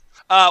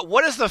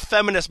What has the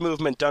feminist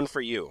movement done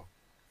for you?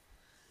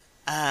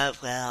 What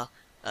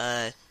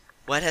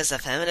has the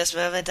feminist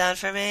movement done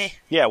for me?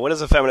 Yeah, what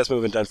has the feminist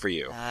movement done for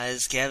you?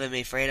 It's given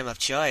me freedom of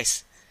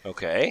choice.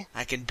 Okay.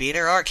 I can beat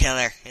her or kill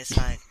her. It's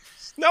fine.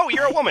 No,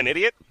 you're a woman,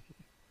 idiot.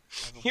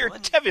 You're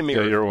Tevimir.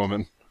 Yeah, you're a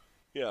woman.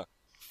 Yeah.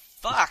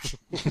 Fuck.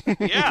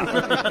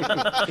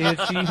 Yeah.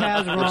 If she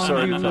has We're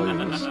sorry to wronged tell you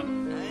you, this.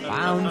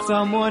 found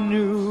someone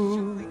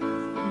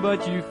new,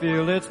 but you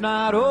feel it's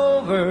not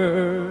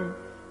over,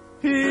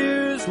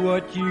 here's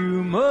what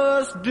you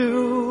must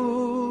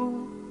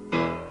do.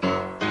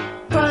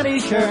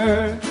 Punish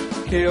her,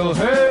 kill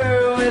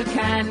her with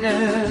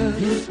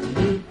kindness.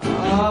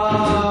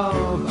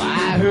 Oh,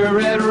 buy her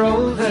red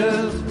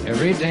roses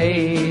every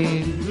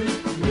day.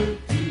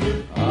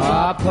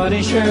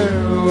 Punish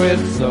her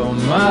with so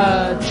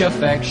much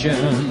affection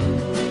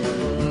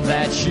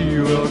that she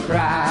will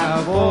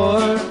cry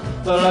for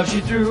the love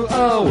she threw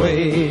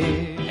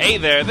away. Hey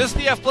there, this is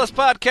the F Plus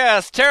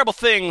Podcast, Terrible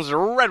Things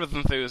Read with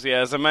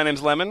Enthusiasm. My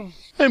name's Lemon.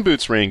 I'm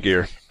Boots Rain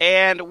Gear.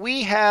 And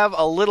we have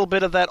a little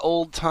bit of that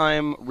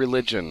old-time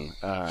religion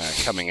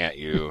coming at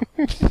you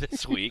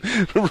this week.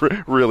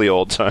 Really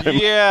old time.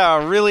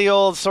 Yeah, really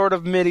old, sort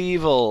of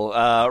medieval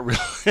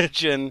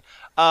religion.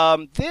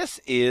 This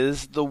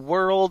is the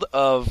world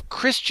of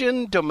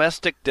Christian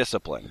domestic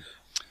discipline.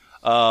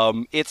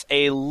 It's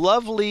a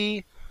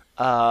lovely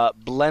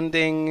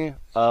blending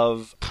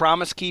of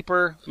promise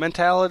keeper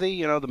mentality.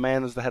 You know, the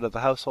man is the head of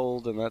the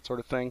household and that sort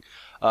of thing.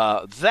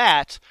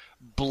 That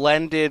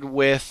blended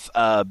with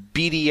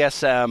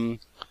BDSM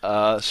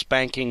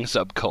spanking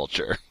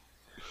subculture.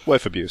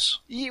 Wife abuse.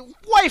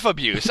 Wife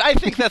abuse. I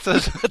think that's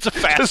a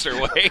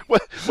faster way.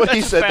 What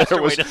he said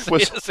there was the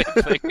same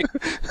thing.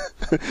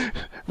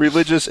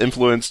 Religious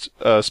influenced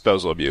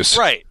spousal abuse.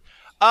 Right.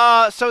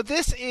 So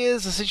this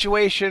is a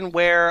situation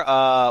where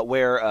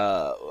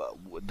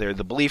there's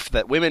the belief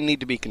that women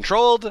need to be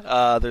controlled.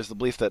 There's the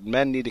belief that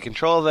men need to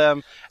control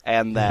them,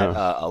 and that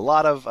a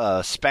lot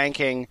of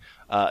spanking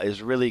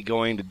is really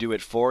going to do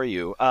it for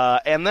you.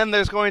 And then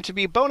there's going to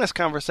be bonus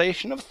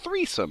conversation of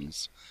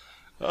threesomes.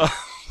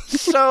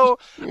 So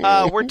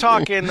we're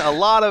talking a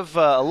lot of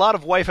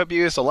wife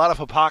abuse, a lot of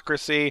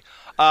hypocrisy,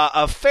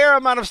 a fair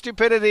amount of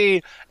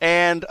stupidity,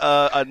 and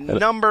a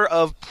number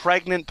of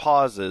pregnant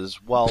pauses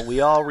while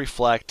we all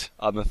reflect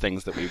on the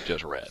things that we've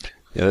just read.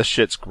 Yeah, this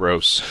shit's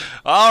gross.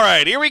 All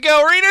right, here we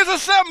go. Readers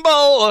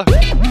assemble!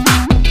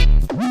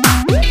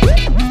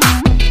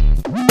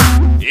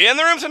 In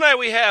the room tonight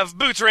we have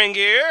Boots Rain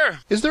Gear.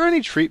 Is there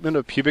any treatment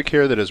of pubic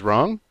hair that is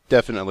wrong?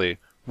 Definitely.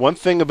 One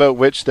thing about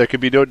which there could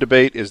be no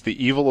debate is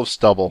the evil of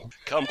stubble.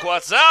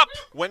 Kumquat's up!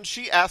 When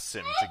she asks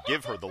him to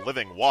give her the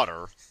living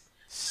water,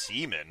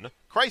 semen,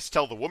 Christ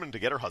tell the woman to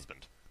get her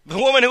husband. The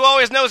woman who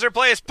always knows her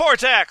place,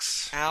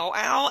 Portex. Ow,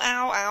 ow,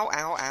 ow, ow,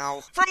 ow,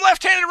 ow. From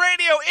Left-Handed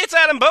Radio, it's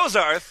Adam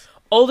Bozarth.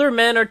 Older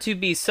men are to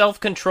be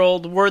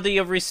self-controlled, worthy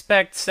of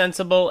respect,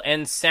 sensible,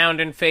 and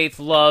sound in faith,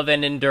 love,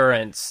 and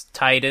endurance.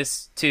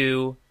 Titus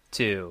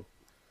 2:2.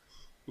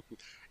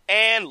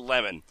 And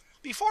Lemon.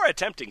 Before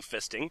attempting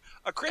fisting,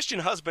 a Christian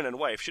husband and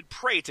wife should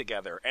pray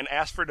together and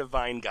ask for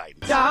divine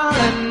guidance.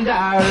 Darling,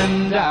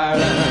 darling,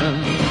 darling,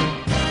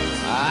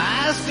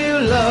 I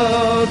still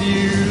love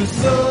you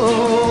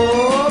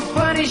so.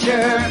 Punish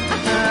her,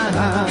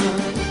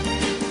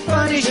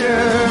 punish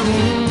her,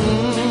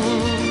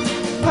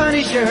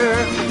 punish her,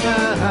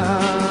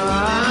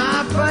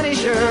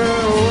 punish her,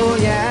 oh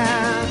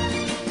yeah,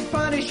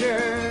 punish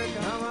her.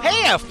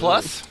 Hey, F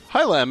Plus.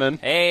 Hi, Lemon.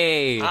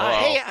 Hey.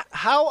 Hey,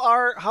 how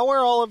are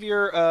all of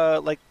your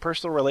like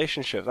personal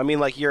relationships? I mean,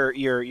 like your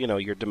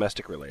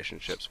domestic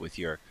relationships with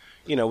your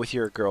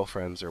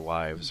girlfriends or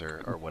wives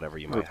or whatever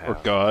you might have. Or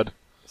God.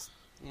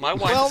 My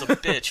wife is a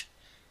bitch.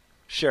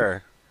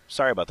 Sure.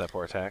 Sorry about that,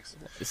 Portex.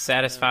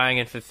 Satisfying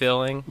and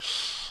fulfilling.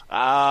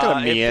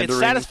 If it's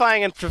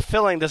satisfying and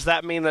fulfilling, does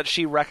that mean that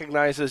she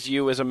recognizes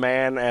you as a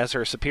man as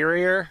her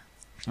superior?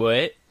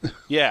 What?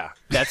 Yeah.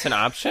 That's an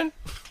option?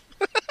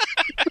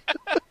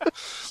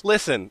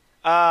 Listen,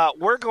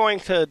 we're going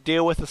to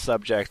deal with the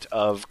subject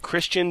of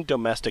Christian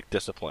domestic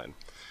discipline.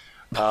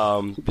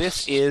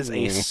 This is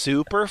a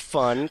super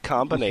fun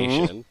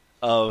combination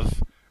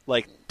of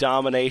like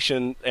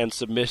domination and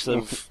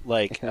submissive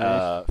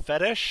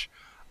fetish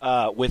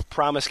with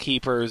Promise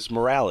Keeper's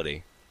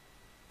morality.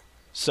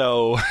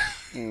 So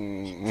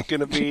it's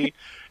gonna be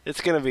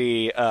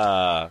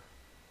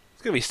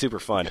super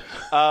fun.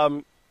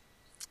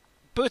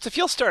 Boots, if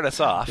you'll start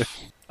us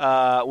off.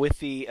 With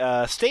the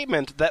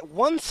statement that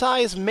one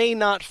size may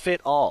not fit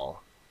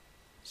all.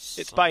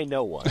 It's by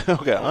no one.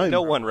 Okay,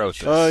 no one wrote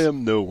this. I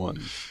am no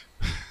one.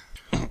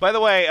 By the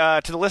way,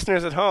 to the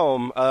listeners at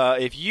home,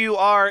 if you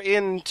are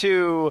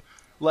into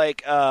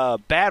like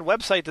bad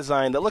website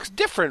design that looks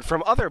different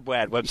from other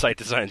bad website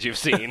designs you've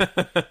seen,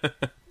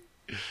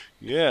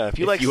 yeah, if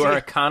you are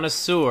a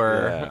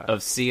connoisseur of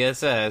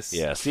CSS,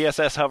 yeah,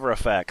 CSS hover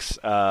effects,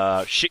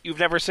 shit you've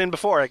never seen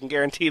before, I can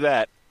guarantee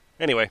that.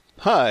 Anyway,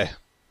 Hi.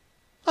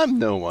 I'm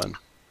no one.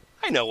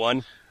 I know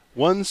one.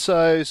 One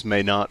size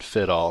may not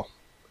fit all.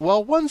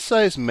 While one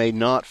size may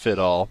not fit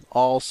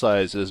all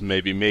sizes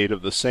may be made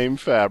of the same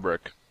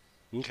fabric.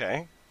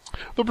 Okay.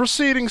 The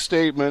preceding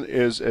statement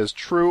is as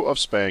true of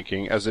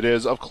spanking as it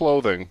is of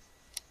clothing.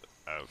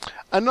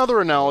 Another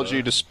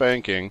analogy to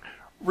spanking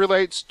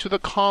relates to the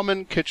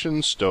common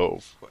kitchen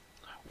stove,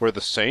 where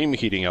the same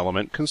heating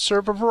element can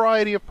serve a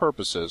variety of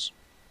purposes.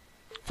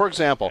 For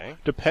example,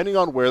 depending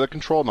on where the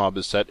control knob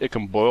is set, it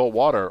can boil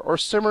water or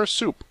simmer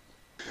soup.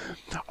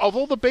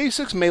 Although the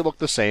basics may look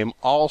the same,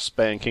 all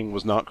spanking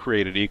was not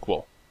created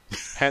equal.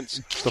 Hence,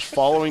 the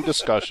following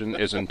discussion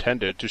is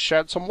intended to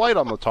shed some light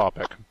on the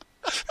topic.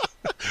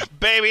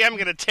 Baby, I'm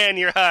gonna tan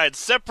your hide,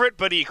 separate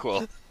but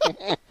equal.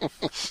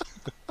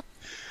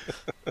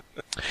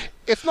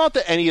 It's not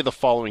that any of the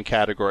following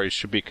categories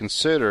should be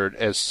considered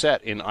as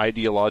set in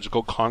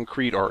ideological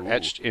concrete or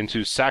etched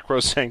into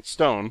sacrosanct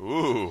stone.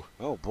 Ooh.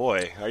 Oh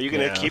boy, are you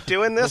gonna keep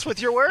doing this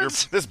with your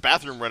words? This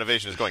bathroom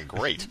renovation is going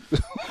great.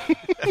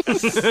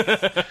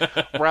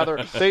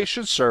 Rather, they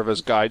should serve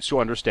as guides to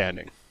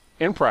understanding.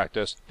 In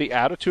practice, the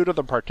attitude of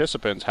the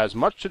participants has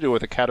much to do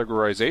with the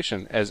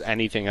categorization as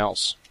anything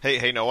else.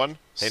 Hey, no one.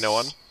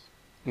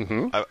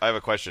 Mm-hmm. I have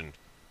a question.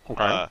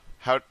 Okay.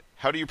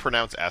 How do you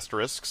pronounce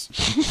asterisks?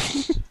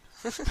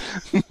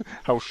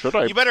 How should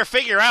I? You better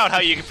figure out how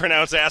you can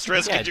pronounce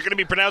asterisk, because you're going to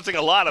be pronouncing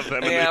a lot of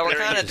them. Yeah, we're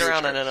kind of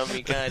drowning in them.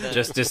 We kind of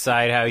Just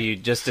decide how they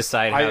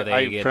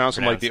get pronounce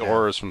them like the pronounced now.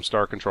 auras from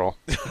Star Control.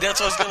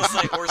 That's what I was gonna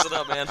say. Oars it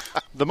up, man.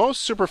 The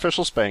most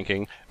superficial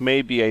spanking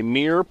may be a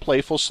mere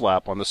playful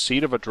slap on the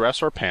seat of a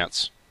dress or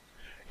pants.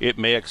 It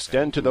may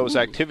extend to those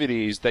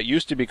activities that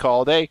used to be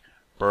called a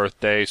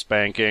birthday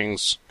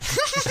spankings.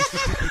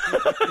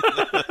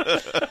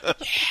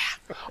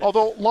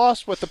 Although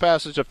lost with the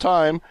passage of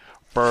time,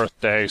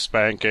 birthday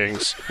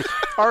spankings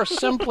are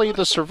simply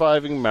the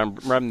surviving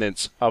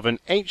remnants of an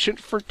ancient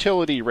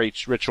fertility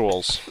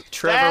rituals.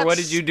 Trevor, what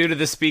did you do to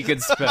the speak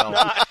and spell?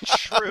 Not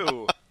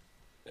true.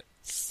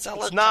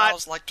 Selling not-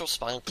 cows like to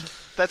spank.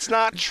 That's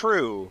not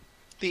true.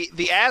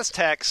 The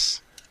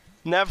Aztecs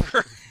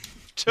never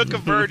took a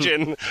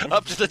virgin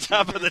up to the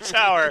top of the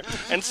tower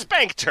and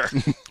spanked her.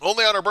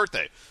 Only on her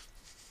birthday.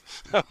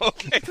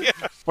 Okay. Yeah.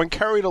 When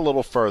carried a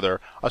little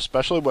further,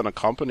 especially when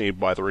accompanied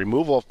by the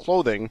removal of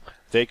clothing,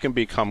 they can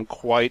become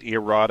quite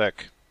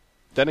erotic.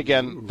 Then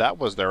again, that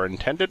was their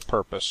intended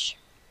purpose.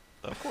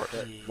 Of course.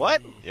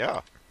 What?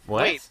 Yeah.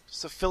 What? Wait.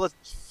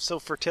 So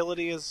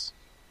fertility is.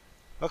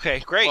 Okay,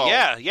 great. Well,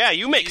 yeah.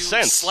 You make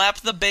sense.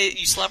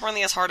 You slap her on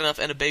the ass hard enough,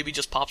 and a baby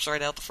just pops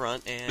right out the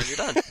front, and you're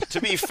done.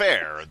 To be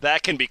fair,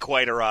 That can be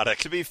quite erotic.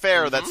 to be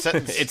fair, that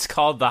sentence. It's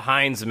called the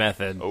Heinz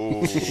method.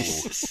 Oh.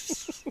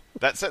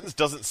 That sentence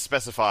doesn't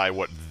specify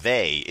what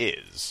they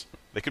is.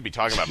 They could be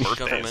talking about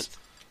birthdays.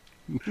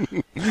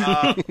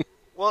 Government.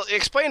 Well,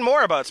 explain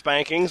more about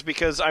spankings,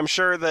 because I'm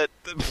sure that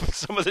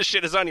some of this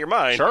shit is on your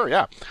mind. Sure,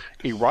 yeah.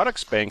 Erotic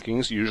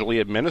spankings usually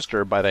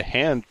administered by the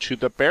hand to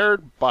the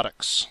bared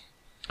buttocks.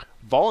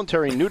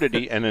 Voluntary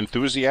nudity and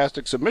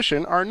enthusiastic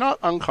submission are not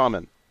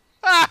uncommon.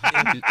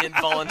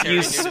 Involuntary.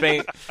 Use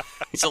spank.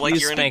 So like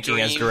Use you're spanking in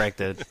a as dream,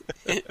 directed.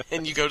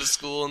 and you go to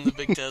school and the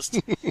big test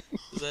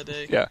is that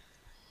day. Yeah.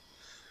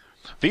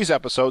 These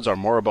episodes are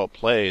more about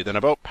play than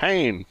about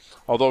pain,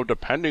 although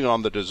depending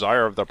on the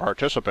desire of the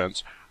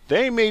participants,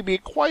 they may be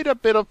quite a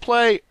bit of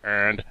play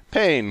and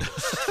pain.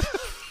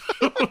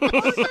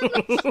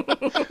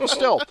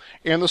 Still,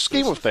 in the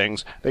scheme of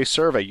things, they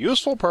serve a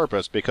useful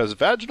purpose because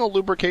vaginal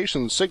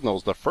lubrication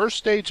signals the first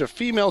stage of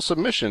female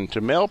submission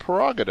to male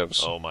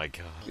prerogatives. Oh my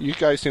god. You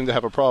guys seem to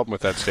have a problem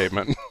with that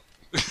statement.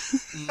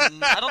 I don't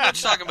know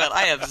what you're talking about.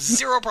 I have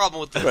zero problem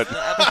with this.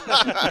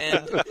 Absolutely.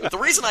 And the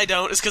reason I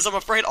don't is because I'm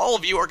afraid all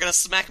of you are going to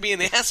smack me in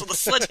the ass with a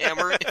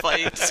sledgehammer if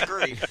I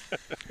disagree.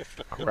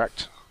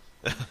 Correct.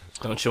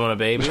 Don't you want a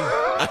baby?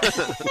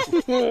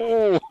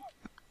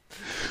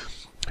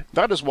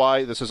 That is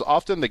why this is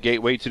often the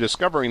gateway to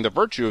discovering the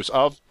virtues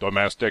of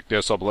domestic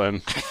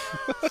discipline.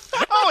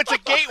 Oh, it's a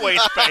gateway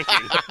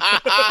spanking.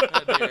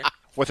 Oh, dear.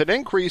 With an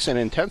increase in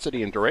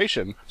intensity and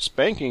duration,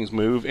 spankings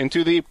move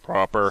into the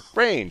proper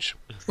range.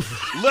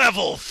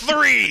 Level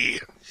 3!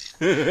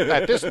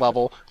 At this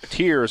level,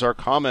 tears are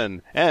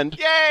common, and,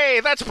 Yay,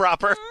 that's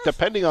proper.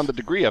 depending on the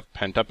degree of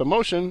pent-up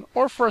emotion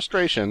or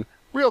frustration,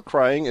 real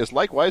crying is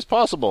likewise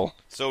possible.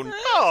 So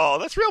Oh,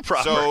 that's real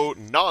proper.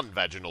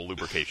 non-vaginal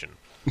lubrication.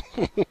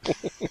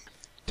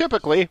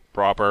 Typically,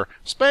 proper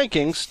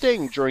spankings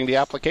sting during the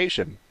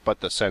application, but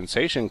the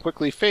sensation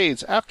quickly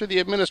fades after the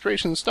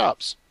administration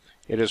stops.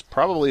 It is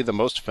probably the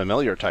most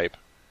familiar type.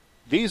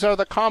 These are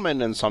the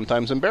common and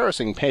sometimes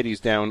embarrassing panties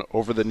down,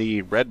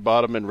 over-the-knee,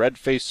 red-bottom and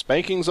red-faced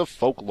spankings of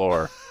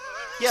folklore.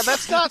 Yeah,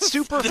 that's not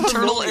super The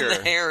turtle familiar. and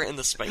the hair and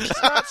the spank.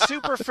 It's not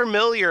super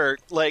familiar,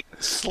 like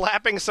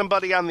slapping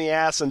somebody on the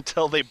ass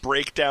until they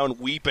break down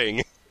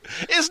weeping.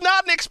 Is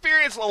not an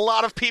experience a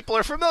lot of people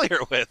are familiar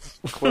with.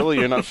 Clearly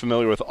you're not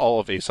familiar with all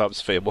of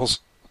Aesop's fables.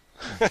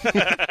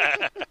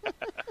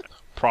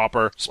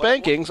 Proper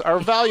spankings are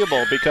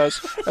valuable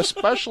because,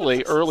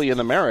 especially early in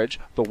the marriage,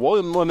 the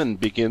woman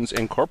begins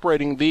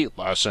incorporating the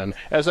lesson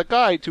as a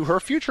guide to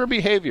her future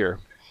behavior.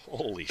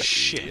 Holy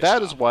shit.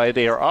 That is why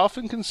they are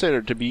often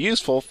considered to be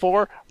useful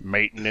for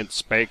maintenance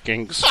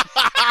spankings.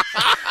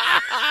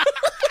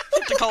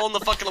 To call in the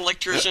fucking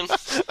electrician.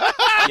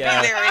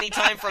 Yeah. Be there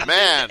anytime from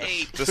Man, 8 to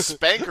 8. the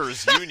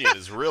Spankers Union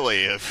is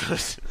really...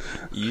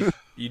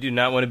 You do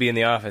not want to be in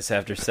the office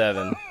after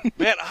 7.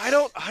 Man, I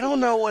don't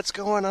know what's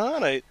going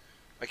on. I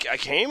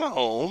came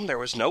home, there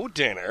was no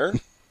dinner.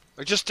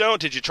 I just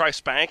don't. Did you try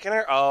spanking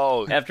her?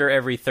 Oh. After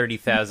every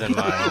 30,000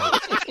 miles.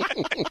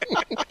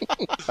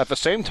 At the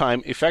same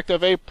time,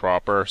 effective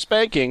proper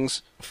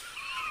spankings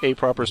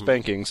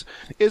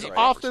is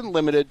often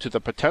limited to the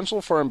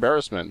potential for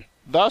embarrassment.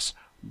 Thus,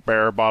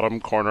 bare bottom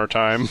corner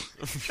time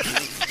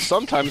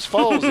sometimes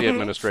follows the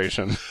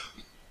administration.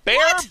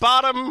 Bare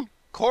bottom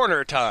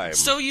corner time.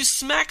 So you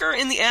smack her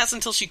in the ass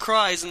until she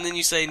cries, and then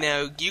you say,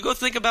 now, you go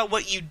think about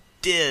what you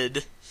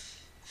did.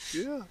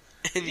 Yeah.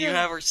 And you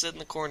have her sit in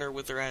the corner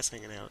with her ass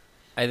hanging out.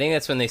 I think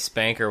that's when they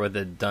spank her with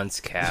a dunce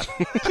cap.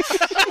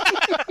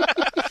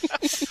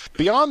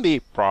 Beyond the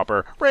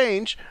proper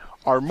range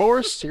are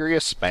more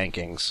serious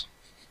spankings.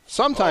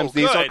 Sometimes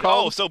these are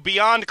called... Oh, so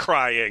beyond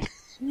crying.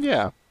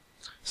 Yeah.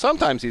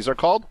 Sometimes these are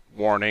called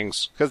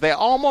warnings, because they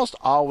almost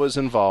always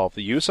involve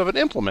the use of an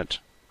implement.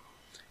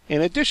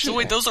 In addition... So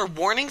wait, those are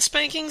warning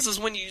spankings? Is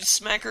when you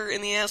smack her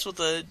in the ass with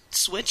a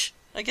switch,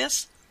 I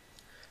guess?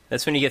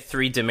 That's when you get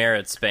 3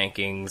 demerit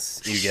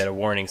spankings. You get a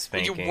warning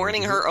spanking. You're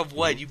warning her of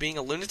what? You being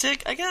a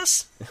lunatic, I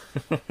guess?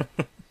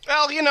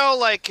 Well, you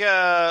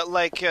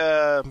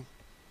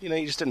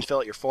just didn't fill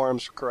out your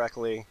forms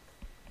correctly.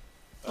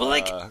 Well,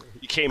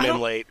 you came in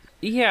late.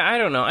 Yeah, I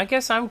don't know. I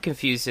guess I'm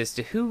confused as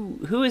to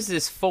who is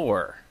this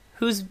for?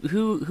 Who's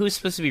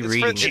supposed to be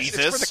reading this?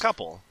 It's for the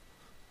couple.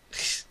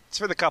 It's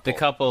for the couple. The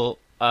couple,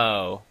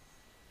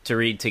 to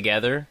read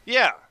together?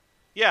 Yeah.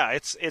 Yeah,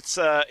 it's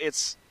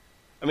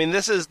I mean,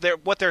 this is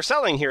what they're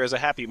selling here is a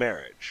happy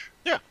marriage.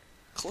 Yeah.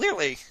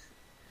 clearly.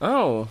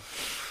 Oh.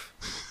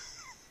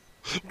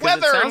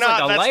 Whether or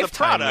not like that's the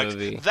product,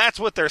 movie. that's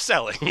what they're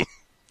selling.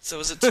 So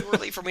is it too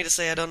early for me to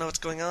say I don't know what's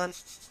going on?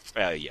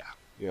 Yeah.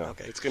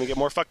 Okay. It's going to get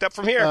more fucked up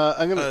from here.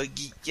 I'm gonna.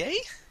 Yay?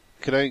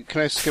 Can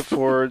I skip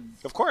forward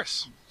Of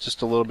course.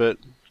 just a little bit?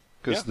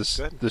 Because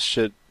this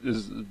shit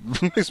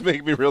is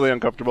making me really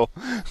uncomfortable.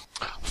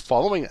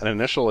 Following an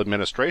initial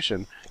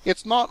administration,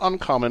 it's not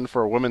uncommon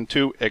for a woman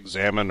to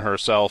examine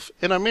herself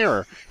in a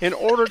mirror in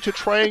order to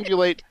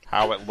triangulate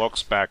how it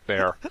looks back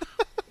there,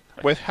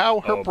 with how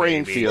her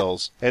brain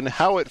feels and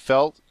how it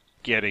felt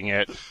getting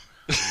it.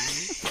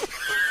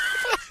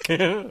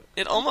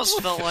 It almost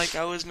felt like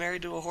I was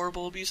married to a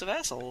horrible, abusive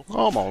asshole.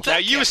 Almost. Now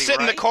you can't be sit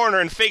in the right. corner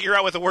and figure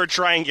out what the word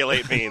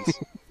triangulate means.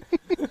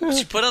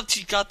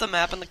 She got the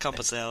map and the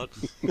compass out.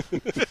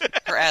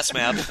 Her ass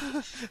map.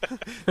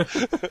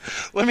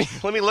 Let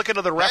me look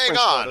into the reference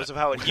on. photos of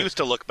how it used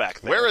to look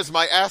back there. Where is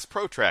my ass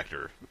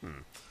protractor?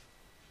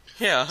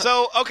 Yeah.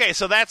 So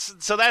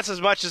that's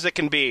as much as it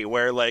can be,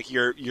 where like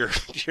you're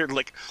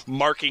like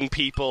marking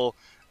people,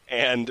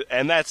 and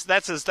that's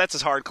as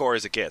hardcore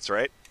as it gets,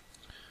 right?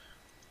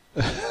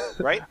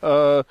 Right?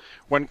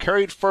 When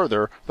carried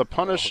further,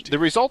 the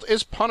result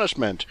is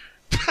punishment.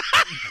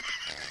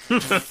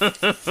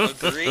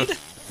 Agreed?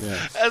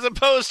 As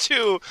opposed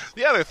to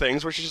the other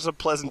things, which is just a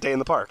pleasant day in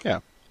the park. Yeah.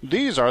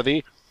 These are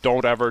the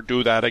 "don't ever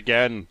do that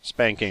again"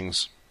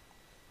 spankings.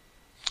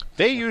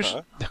 They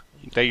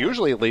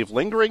usually leave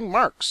lingering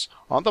marks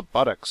on the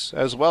buttocks,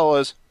 as well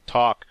as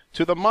talk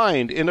to the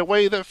mind in a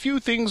way that few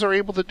things are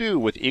able to do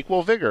with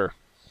equal vigor.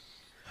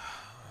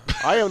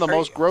 I am the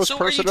most gross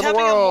person in the So are you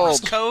tapping a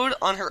Morse world. code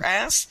on her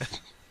ass?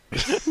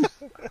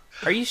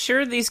 Are you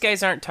sure these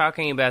guys aren't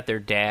talking about their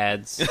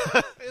dads?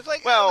 It's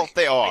like, Well,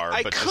 they are,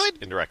 I but could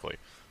just indirectly.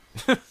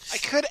 I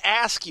could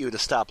ask you to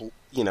stop,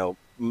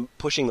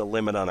 pushing the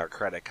limit on our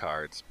credit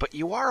cards, but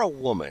you are a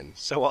woman,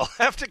 so I'll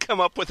have to come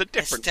up with a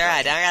different. Sister,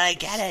 I don't really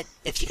get it.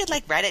 If you could,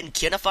 write it in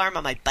cuneiform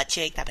on my butt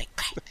cheek, that'd be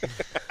great.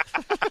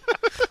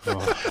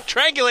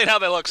 Triangulate how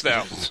that looks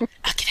now.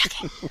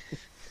 Okay.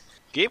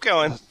 Keep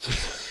going.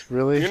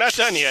 Really? You're not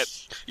done yet.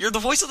 You're the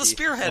voice of the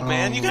spearhead,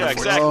 man. You gotta Yeah,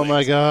 exactly. Oh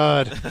my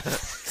god.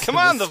 Come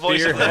on, the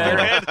voice of the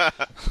Spearhead. spearhead.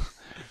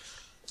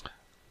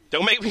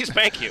 Don't make me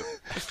spank you.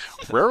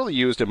 Rarely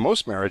used in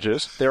most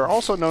marriages, they are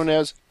also known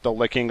as the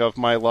licking of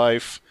my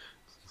life,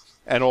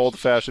 an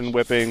old-fashioned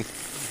whipping,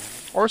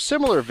 or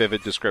similar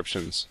vivid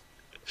descriptions.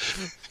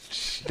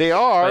 They By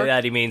are...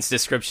 that he means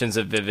descriptions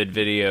of vivid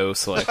video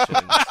selections.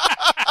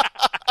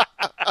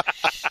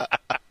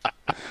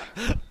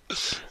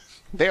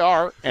 They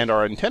are, and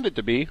are intended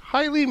to be,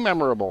 highly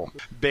memorable.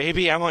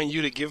 Baby, I want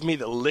you to give me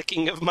the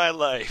licking of my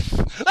life.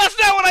 That's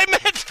not what I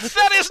meant!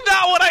 That is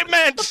not what I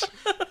meant!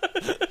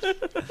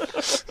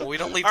 Well, we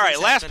don't leave. All right,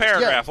 things last unfinished.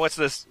 paragraph. What's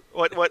this?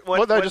 What?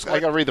 I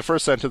gotta read the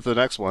first sentence of the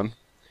next one.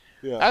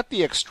 Yeah. At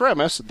the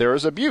extremis, there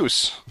is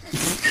abuse.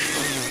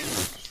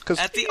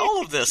 At the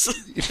all of this,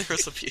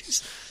 there's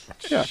abuse.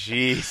 Yeah.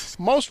 Jeez.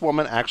 Most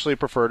women actually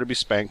prefer to be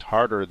spanked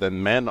harder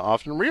than men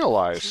often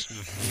realize.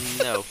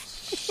 No.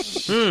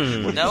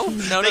 No.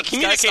 They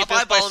communicate stop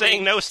this by eyeballing saying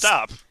me. no,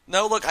 stop.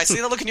 No, look, I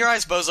see the look in your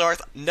eyes,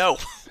 Bozarth. No.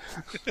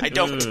 I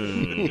don't.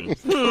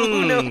 No.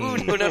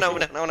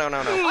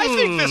 I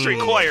think this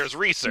requires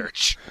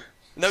research.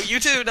 No, you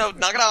too. No,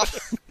 knock it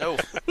off. No.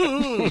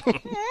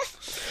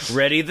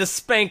 Ready the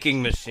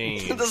spanking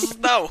machine. This is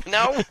no.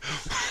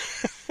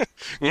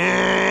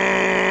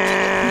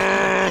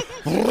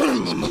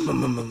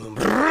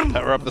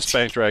 Power up the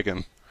spank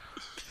dragon.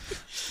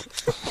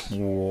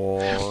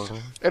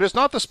 It is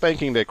not the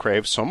spanking they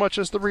crave so much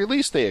as the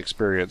release they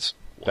experience.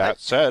 That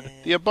said,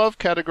 the above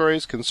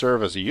categories can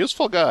serve as a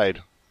useful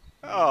guide.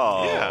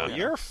 Oh, Yeah.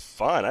 you're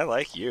fun. I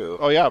like you.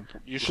 Oh yeah,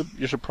 you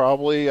should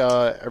probably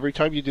every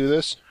time you do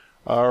this,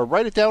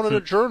 write it down in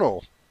a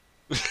journal.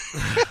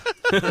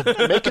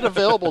 Make it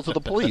available to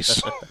the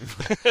police.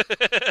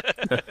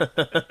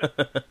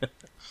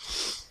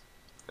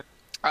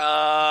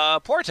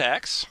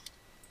 Portax.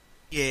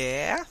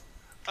 Yeah.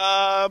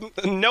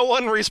 No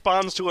one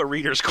responds to a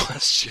reader's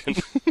question.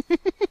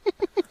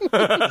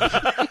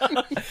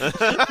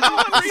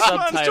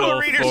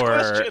 Subtitle for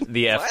question.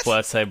 the F+,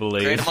 What? I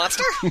believe. Create a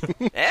monster?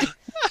 Eh?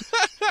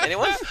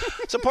 Anyone?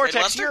 So Create a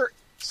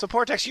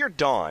Portax, you're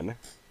Dawn.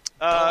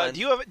 Dawn. Do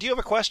you have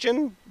a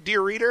question,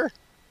 dear reader?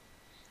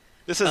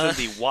 This isn't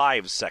the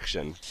wives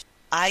section.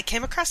 I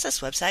came across this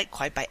website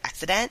quite by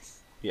accident.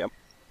 Yep.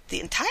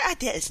 The entire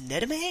idea is new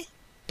to me,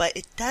 but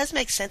it does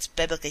make sense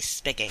biblically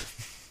speaking.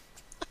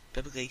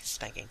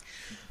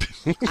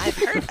 I've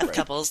heard of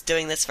couples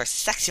doing this for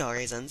sexual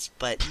reasons,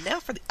 but now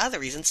for the other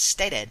reasons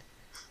stated.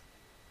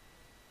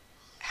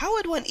 How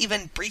would one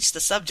even breach the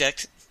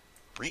subject?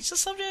 Breach the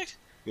subject?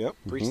 Yep.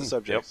 Breach the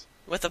subject.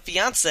 With a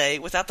fiancé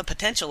without the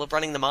potential of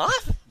running them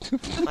off?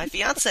 My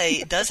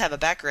fiancé does have a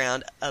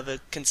background of a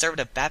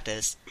conservative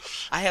Baptist.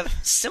 I have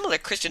similar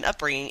Christian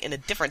upbringing in a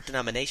different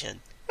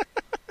denomination.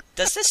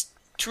 Does this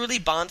truly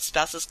bond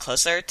spouses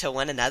closer to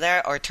one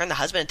another or turn the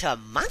husband into a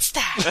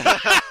monster?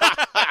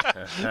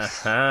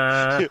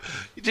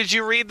 Did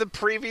you read the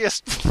previous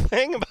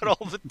thing about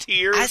all the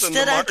tears I and still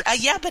the don't,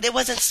 marks? yeah, but it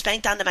wasn't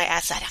spanked onto my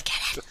ass, so I don't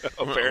get it.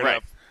 Oh, fair Right.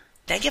 enough.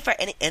 Thank you for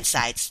any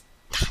insights.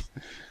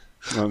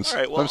 I'm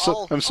right,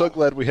 well, I'm so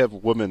glad we have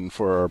women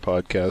for our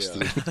podcast.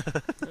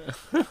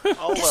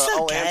 I'll, It's so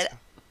I'll good. answer-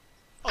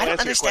 I'll I don't answer your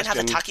understand how the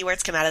question. talkie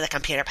words come out of the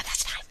computer, but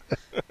that's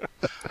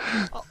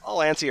fine.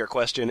 I'll answer your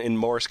question in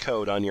Morse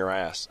code on your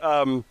ass.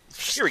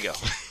 Here we go.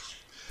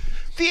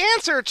 The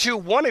answer to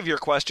one of your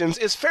questions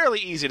is fairly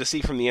easy to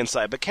see from the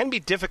inside, but can be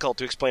difficult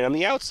to explain on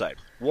the outside.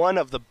 One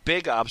of the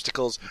big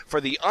obstacles for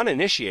the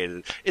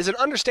uninitiated is an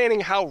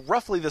understanding how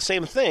roughly the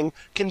same thing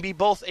can be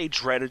both a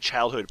dreaded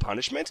childhood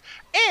punishment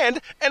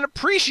and an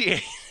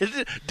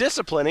appreciated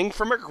disciplining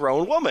from a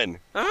grown woman.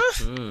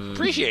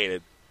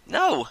 Appreciated.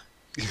 No.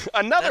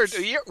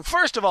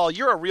 First of all,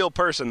 you're a real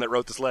person that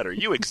wrote this letter.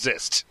 You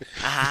exist.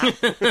 I'm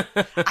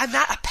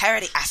not a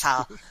parody,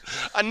 asshole.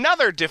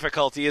 Another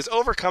difficulty is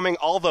overcoming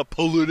all the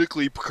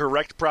politically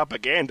correct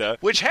propaganda,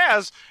 which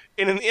has,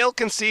 in an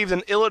ill-conceived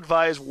and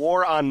ill-advised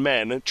war on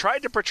men,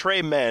 tried to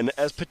portray men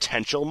as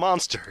potential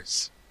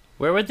monsters.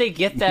 Where would they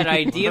get that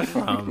idea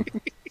from?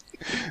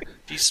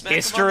 Do you smack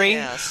History?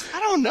 them on the ass? I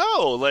don't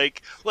know.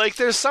 Like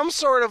there's some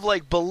sort of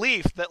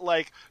belief that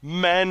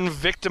men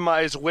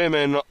victimize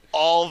women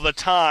all the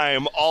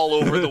time, all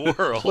over the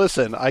world.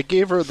 Listen, I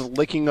gave her the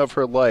licking of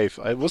her life.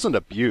 It wasn't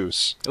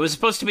abuse. It was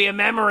supposed to be a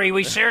memory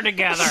we share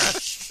together.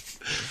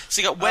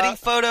 So you got wedding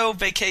photo,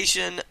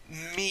 vacation,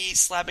 me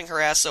slapping her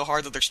ass so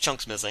hard that there's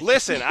chunks missing.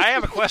 Listen, I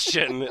have a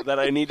question that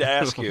I need to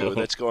ask you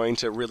that's going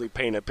to really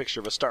paint a picture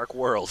of a stark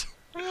world.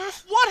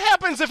 What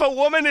happens if a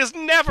woman is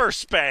never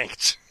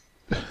spanked?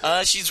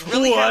 She's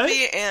really What?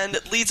 happy and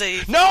leads a...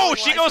 No,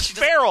 she life. goes She doesn't-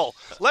 feral.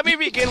 Let me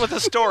begin with a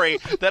story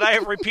that I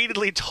have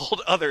repeatedly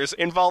told others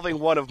involving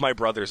one of my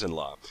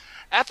brothers-in-law.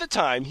 At the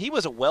time, he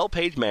was a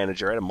well-paid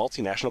manager at a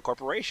multinational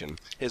corporation.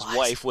 His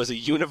wife was a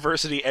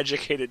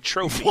university-educated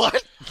trophy.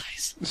 What?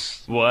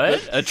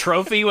 What? A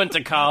trophy went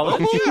to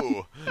college?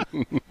 Ooh.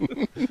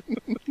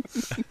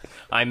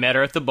 I met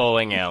her at the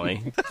bowling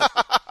alley.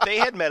 They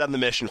had met on the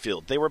mission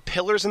field. They were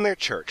pillars in their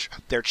church.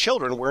 Their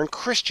children were in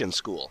Christian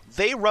school.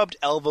 They rubbed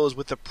elbows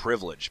with the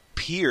privileged.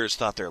 Peers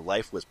thought their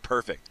life was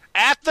perfect.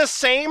 At the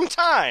same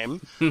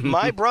time,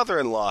 my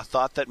brother-in-law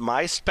thought that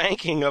my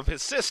spanking of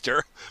his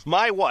sister,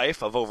 my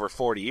wife of over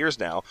 40 years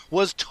now,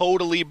 was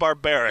totally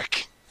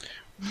barbaric.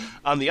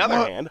 On the other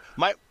hand,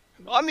 Why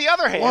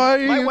are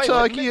my you wife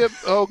talking?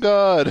 Oh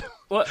God!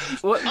 What?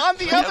 On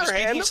the I was other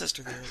beating hand, your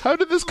sister there. How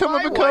did this come My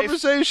up in wife-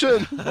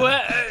 conversation?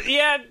 What?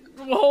 Yeah.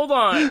 Hold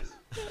on.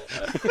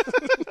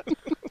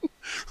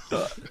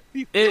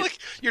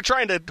 you're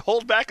trying to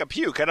hold back a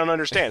puke. I don't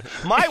understand.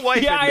 My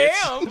wife Yeah, I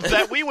admits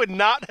that we would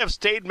not have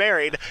stayed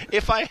married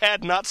if I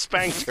had not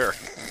spanked her.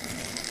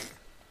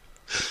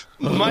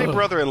 My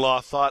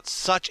brother-in-law thought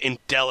such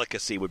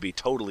indelicacy would be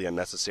totally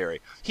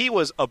unnecessary. He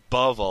was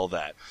above all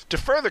that. To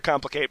further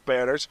complicate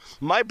matters,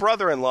 my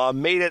brother-in-law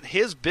made it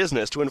his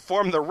business to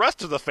inform the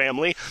rest of the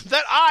family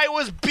that I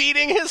was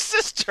beating his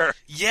sister.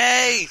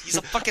 Yay! He's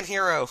a fucking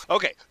hero.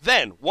 Okay,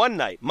 then, one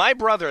night, my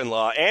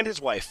brother-in-law and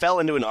his wife fell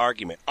into an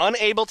argument.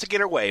 Unable to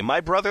get away, my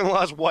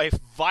brother-in-law's wife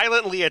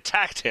violently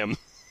attacked him.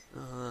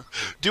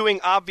 Doing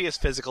obvious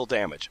physical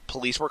damage.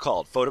 Police were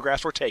called.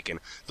 Photographs were taken.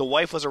 The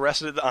wife was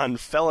arrested on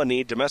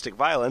felony domestic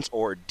violence,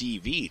 or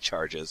DV,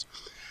 charges.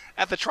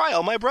 At the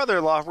trial, my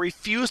brother-in-law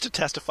refused to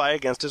testify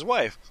against his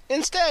wife.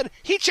 Instead,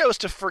 he chose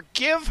to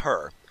forgive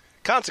her.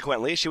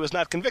 Consequently, she was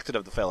not convicted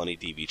of the felony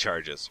DV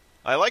charges.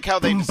 I like how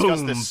they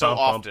discuss this so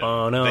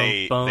often.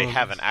 They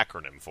have an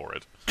acronym for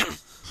it.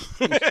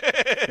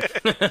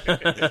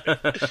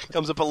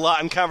 Comes up a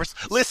lot in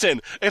conversation.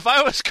 Listen, if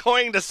I was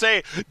going to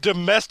say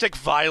domestic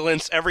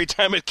violence every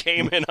time it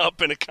came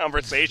up in a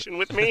conversation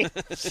with me,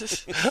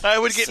 I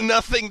would get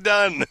nothing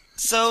done.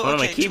 So, one of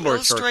my okay, to keyboard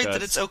illustrate shortcuts.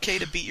 that it's okay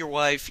to beat your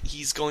wife,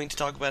 he's going to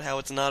talk about how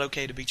it's not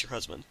okay to beat your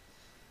husband.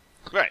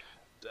 Right.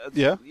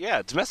 Yeah.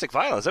 Yeah, domestic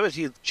violence. That was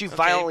she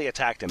violently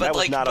attacked him. But that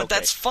was not okay. But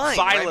that's fine,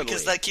 Violently. right?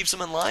 Because that keeps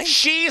him in line?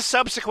 She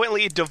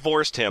subsequently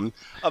divorced him,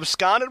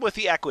 absconded with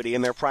the equity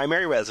in their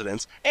primary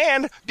residence,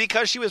 and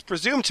because she was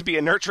presumed to be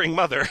a nurturing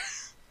mother,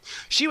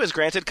 she was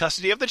granted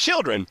custody of the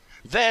children.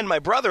 Then my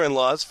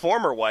brother-in-law's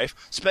former wife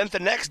spent the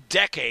next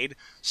decade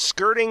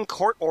skirting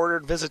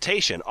court-ordered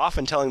visitation,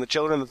 often telling the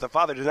children that the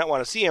father did not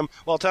want to see him,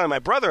 while telling my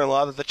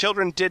brother-in-law that the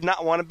children did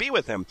not want to be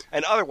with him,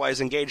 and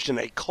otherwise engaged in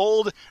a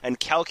cold and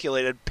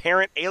calculated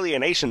parent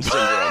alienation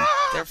syndrome.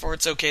 Therefore,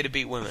 it's okay to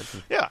beat women.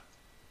 Yeah.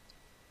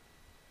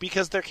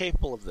 Because they're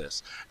capable of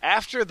this.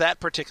 After that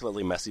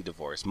particularly messy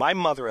divorce, my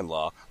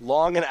mother-in-law,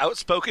 long an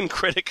outspoken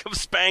critic of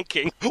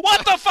spanking...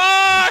 What the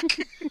fuck?!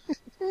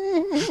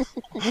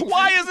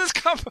 Why is this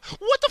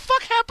what the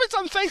fuck happens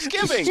on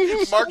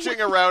Thanksgiving?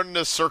 Marching around in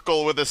a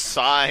circle with a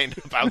sign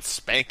about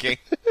spanking.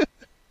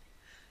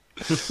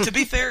 To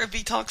be fair, if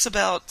he talks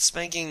about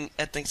spanking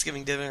at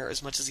Thanksgiving dinner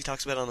as much as he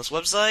talks about it on this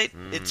website,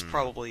 it's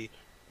probably...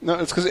 No,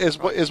 it's because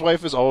his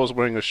wife is always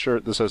wearing a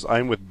shirt that says,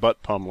 "I'm with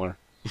butt pummeler."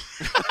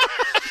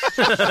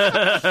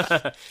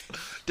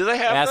 Do they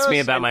have Ask those? me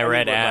about my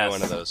red would buy ass.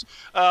 one of those.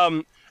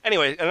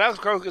 Anyway, and I was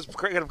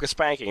critical of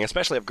spanking,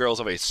 especially of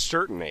girls of a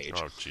certain age.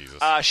 Oh, Jesus.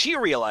 She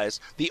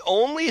realized the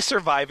only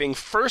surviving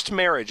first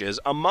marriages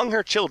among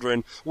her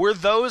children were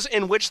those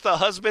in which the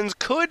husbands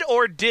could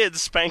or did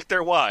spank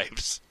their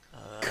wives.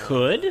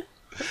 Could?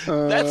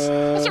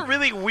 That's a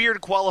really weird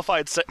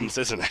qualified sentence,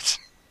 isn't it?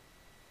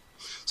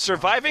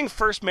 Surviving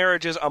first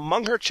marriages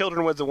among her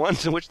children were the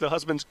ones in which the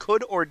husbands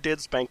could or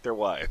did spank their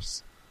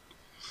wives.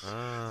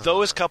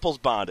 Those couples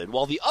bonded,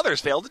 while the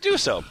others failed to do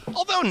so.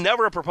 Although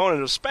never a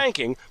proponent of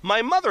spanking,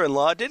 my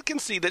mother-in-law did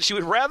concede that she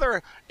would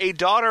rather a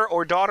daughter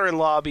or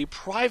daughter-in-law be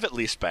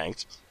privately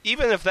spanked,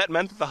 even if that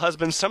meant that the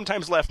husband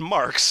sometimes left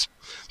marks,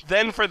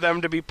 than for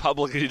them to be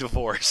publicly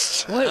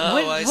divorced.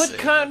 What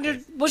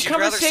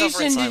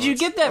conversation did you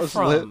get that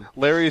from?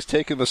 Larry's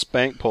taking the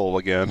spank poll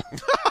again.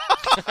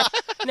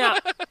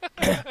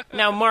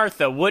 Now,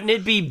 Martha, wouldn't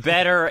it be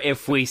better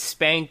if we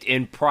spanked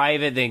in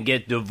private than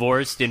get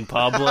divorced in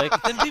public?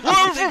 Then people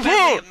would think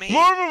badly of me.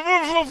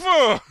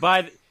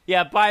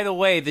 By the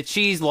way, the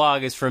cheese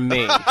log is from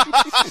me.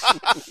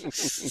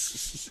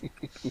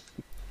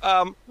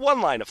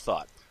 One line of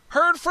thought,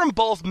 heard from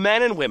both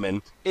men and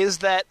women, is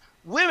that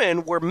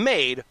women were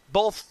made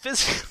both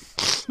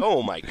physically...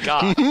 Oh, my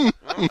God.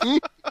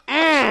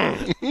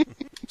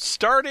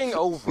 Starting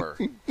over.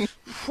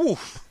 Whew.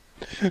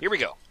 Here we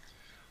go.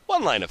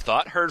 One line of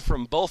thought heard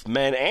from both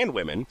men and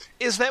women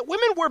is that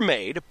women were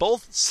made,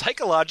 both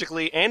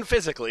psychologically and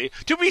physically,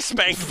 to be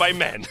spanked by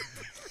men.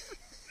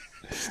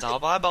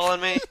 Stop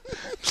eyeballing me.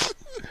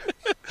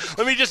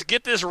 Let me just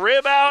get this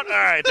rib out. All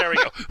right, there we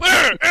go.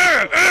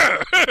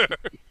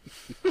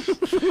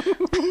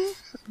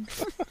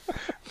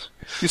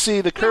 You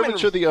see, the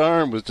curvature of the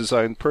arm was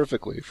designed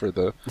perfectly for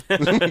the...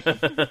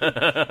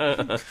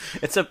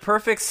 It's a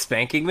perfect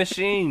spanking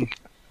machine.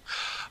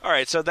 All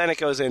right, so then it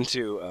goes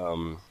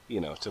into,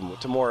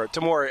 to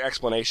more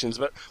explanations,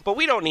 but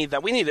we don't need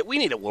that. We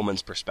need a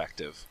woman's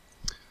perspective.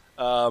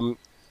 So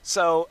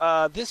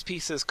this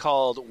piece is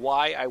called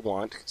 "Why I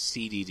Want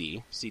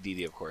CDD."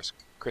 CDD, of course,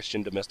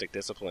 Christian Domestic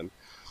Discipline.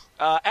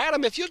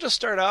 Adam, if you'll just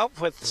start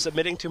out with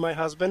submitting to my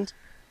husband.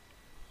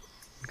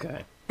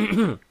 Okay.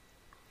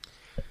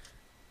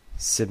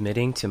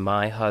 Submitting to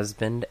my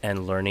husband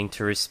and learning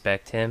to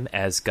respect him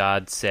as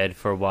God said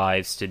for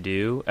wives to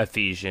do,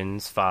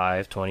 Ephesians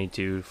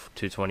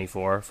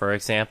 5:22-24, for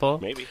example.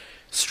 Maybe.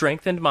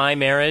 Strengthened my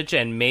marriage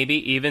and maybe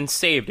even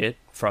saved it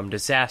from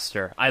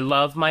disaster. I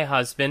love my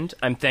husband.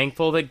 I'm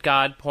thankful that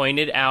God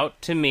pointed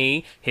out to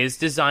me his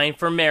design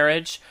for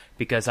marriage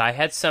because I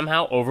had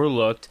somehow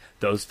overlooked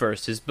those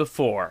verses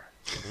before.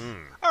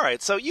 All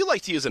right, so you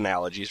like to use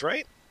analogies,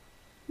 right?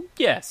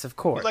 Yes, of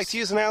course. You'd like to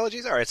use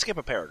analogies? All right, skip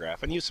a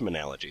paragraph and use some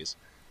analogies.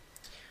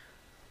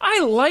 I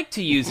like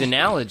to use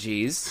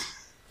analogies,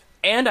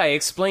 and I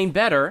explain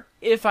better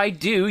if I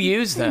do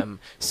use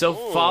them. So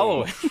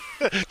following...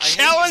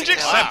 Challenge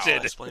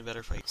accepted! Explain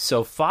better for you.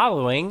 So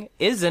following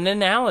is an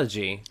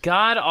analogy.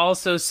 God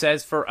also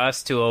says for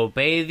us to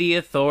obey the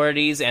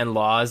authorities and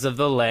laws of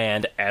the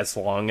land as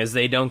long as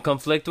they don't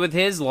conflict with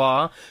his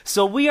law.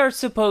 So we are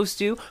supposed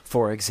to,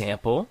 for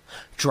example,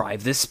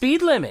 drive the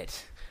speed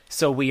limit.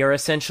 So we are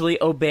essentially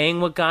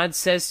obeying what God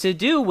says to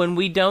do when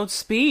we don't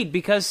speed,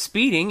 because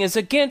speeding is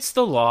against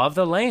the law of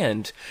the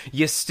land.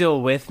 You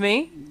still with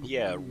me?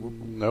 Yeah.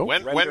 No.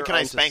 When can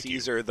I spank you?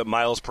 Caesar the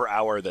miles per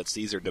hour that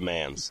Caesar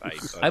demands.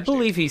 I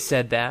believe he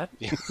said that.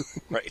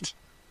 Right.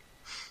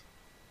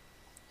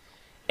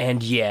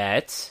 And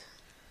yet,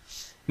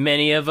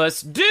 many of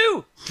us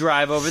do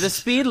drive over the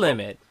speed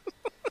limit.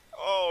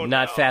 Oh,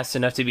 Not no. fast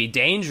enough to be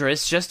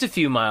dangerous, just a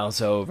few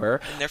miles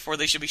over. And therefore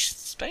they should be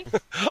spanked.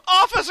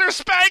 Officer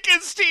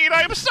Spankenstein,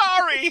 I'm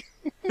sorry!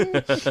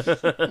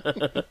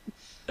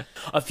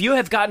 A few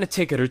have gotten a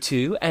ticket or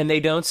two, and they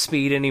don't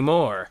speed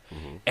anymore.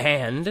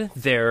 And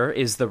there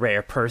is the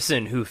rare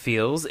person who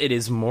feels it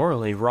is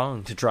morally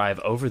wrong to drive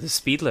over the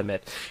speed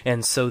limit,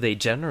 and so they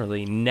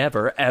generally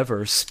never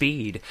ever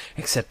speed,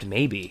 except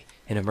maybe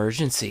in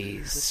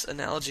emergencies. This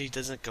analogy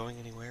isn't going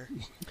anywhere.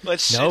 It No,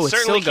 it's certainly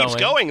still keeps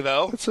going. going,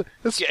 though.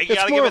 It's You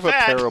gotta more give of it a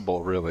that.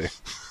 parable, really.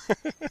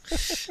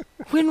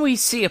 When we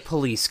see a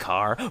police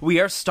car, we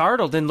are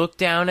startled and look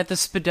down at the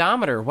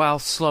speedometer while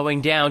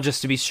slowing down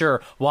just to be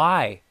sure.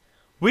 Why?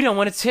 We don't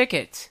want a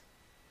ticket.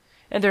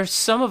 And there's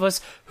some of us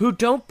who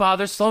don't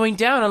bother slowing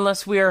down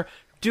unless we are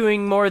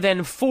doing more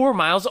than 4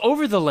 miles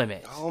over the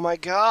limit. Oh my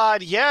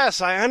god,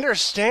 yes, I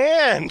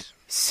understand.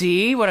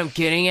 See what I'm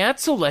getting at?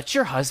 So let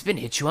your husband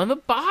hit you on the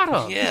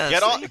bottom. Yeah.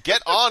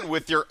 Get on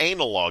with your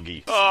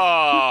analogy.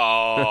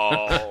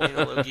 Oh.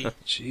 Analogy.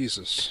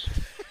 Jesus.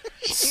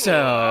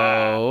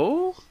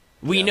 So,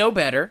 we know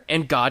better,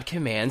 and God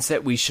commands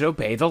that we should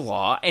obey the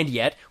law, and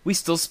yet we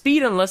still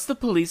speed unless the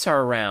police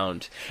are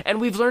around. And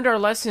we've learned our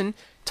lesson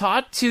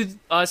taught to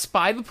us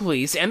by the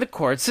police and the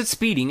courts that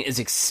speeding is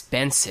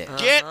expensive.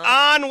 Get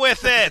on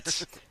with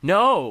it!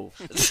 No.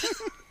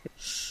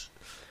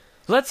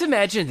 Let's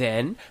imagine,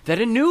 then, that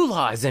a new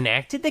law is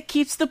enacted that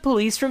keeps the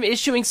police from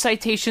issuing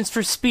citations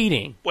for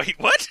speeding. Wait,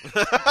 what?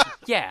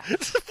 Yeah.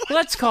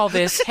 Let's call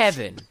this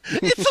heaven.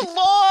 It's a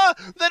law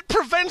that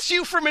prevents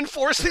you from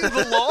enforcing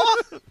the law?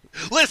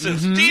 Listen,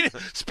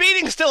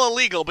 speeding's still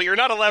illegal, but you're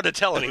not allowed to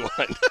tell anyone.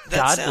 That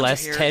God sound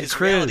bless here Ted is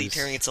reality Cruz.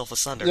 tearing itself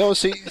asunder. No,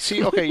 see,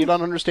 okay, you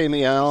don't understand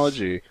the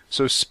analogy.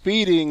 So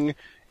speeding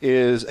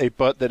is a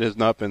butt that has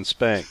not been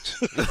spanked.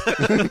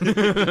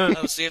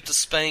 Oh, so you have to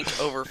spank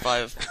over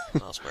 5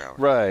 miles per hour.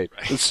 Right.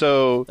 And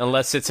so,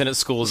 Unless it's in a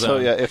school zone. so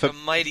yeah, if A a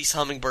mighty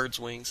hummingbird's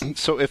wings.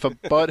 if a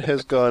butt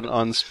has gone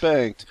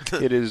unspanked,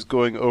 it is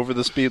going over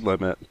the speed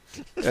limit,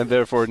 and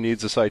therefore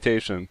needs a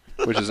citation,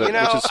 which is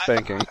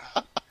spanking.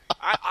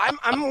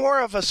 I'm more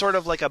of a sort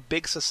of like a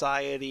big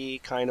society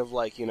kind of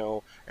like,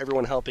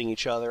 everyone helping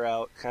each other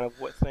out kind of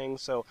what thing.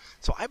 So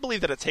I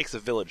believe that it takes a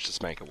village to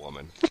spank a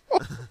woman.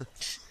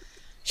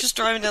 Just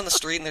driving down the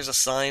street and there's a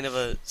sign of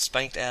a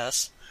spanked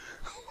ass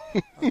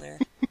on there.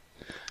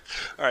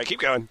 All right, keep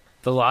going.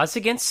 The laws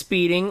against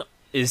speeding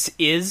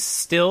is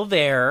still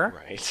there,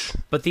 Right.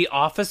 but the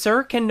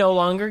officer can no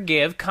longer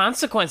give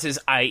consequences,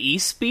 i.e.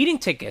 speeding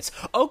tickets.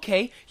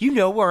 Okay, you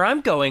know where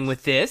I'm going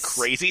with this.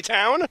 Crazy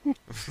town?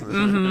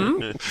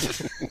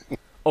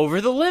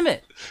 Over the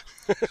limit.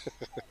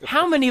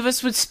 How many of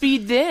us would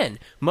speed then?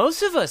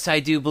 Most of us, I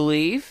do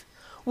believe.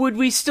 Would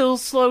we still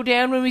slow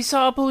down when we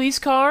saw a police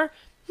car?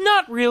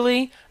 Not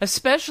really,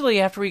 especially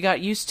after we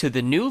got used to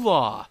the new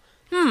law.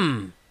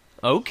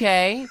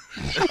 Okay.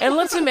 And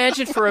let's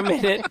imagine for a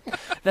minute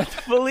that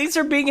the police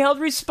are being held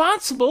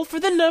responsible for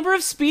the number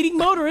of speeding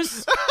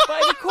motorists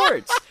by the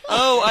courts,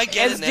 Oh, I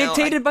get as it now.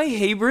 dictated by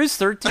Hebrews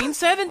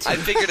 13:17. I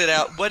figured it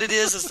out. What it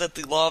is that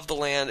the law of the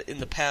land in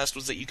the past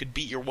was that you could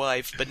beat your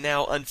wife, but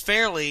now,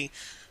 unfairly,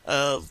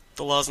 the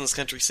laws in this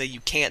country say you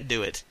can't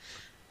do it.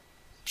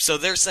 So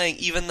they're saying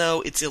even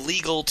though it's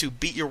illegal to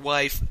beat your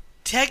wife,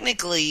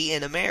 technically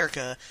in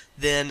America,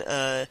 then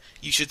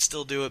you should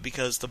still do it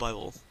because the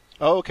Bible...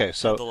 Oh, okay,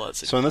 so The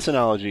laws. in this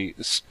analogy,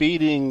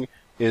 speeding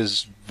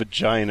is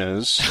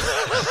vaginas.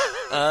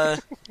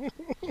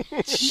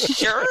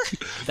 Sure?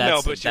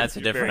 That's a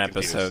you're different very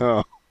episode.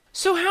 Oh.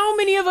 So how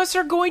many of us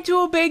are going to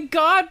obey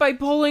God by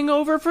pulling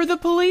over for the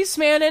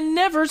policeman and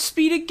never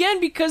speed again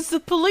because the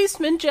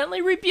policeman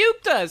gently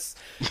rebuked us?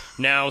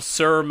 Now,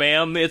 sir,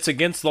 ma'am, it's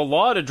against the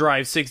law to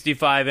drive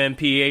 65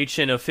 mph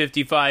in a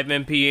 55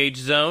 mph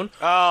zone.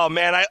 Oh,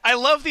 man, I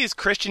love these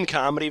Christian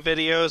comedy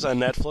videos on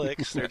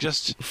Netflix. They're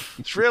just,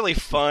 it's really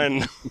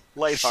fun,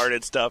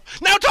 lighthearted stuff.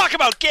 Now talk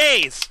about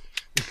gays!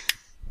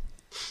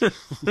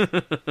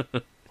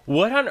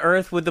 What on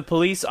earth would the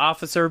police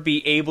officer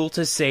be able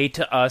to say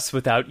to us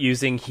without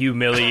using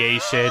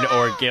humiliation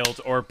or guilt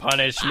or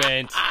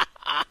punishment?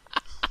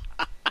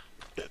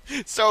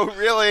 So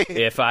really,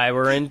 If I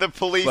were in... the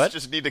police What?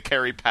 just need to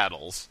carry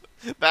paddles.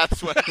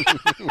 That's what.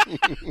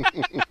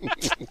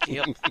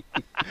 Yep.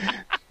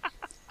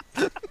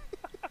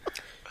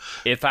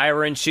 If I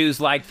were in shoes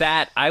like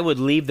that, I would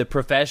leave the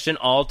profession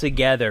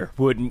altogether,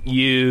 wouldn't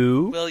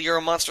you? Well, you're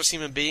a monstrous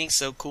human being,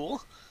 so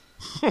cool.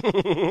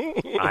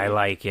 I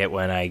like it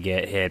when I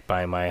get hit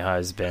by my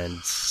husband.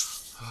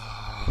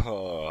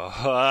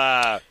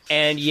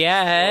 And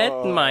yet,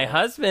 my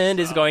husband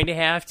is going to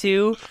have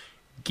to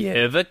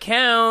give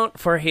account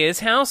for his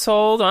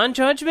household on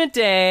Judgment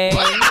Day.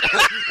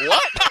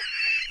 What?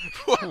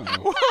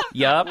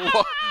 Yup.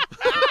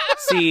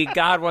 See,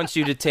 God wants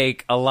you to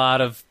take a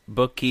lot of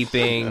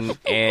bookkeeping,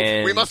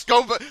 and We must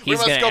go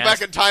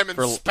back in time and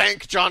for-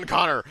 spank John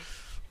Connor.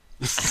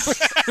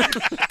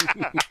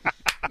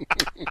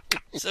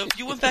 So if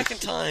you went back in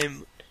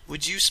time,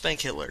 would you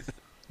spank Hitler?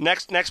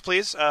 Next,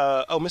 please.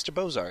 Mr.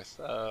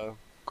 Bozarth.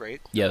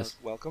 Great. Yes.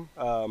 Welcome.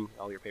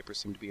 All your papers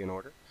seem to be in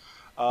order.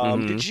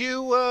 Did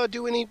you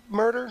do any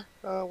murder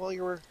while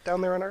you were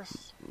down there on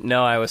Earth?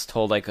 No, I was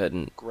told I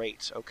couldn't.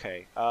 Great.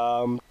 Okay.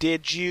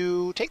 Did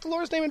you take the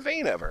Lord's name in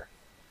vain ever?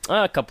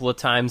 A couple of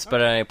times,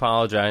 but I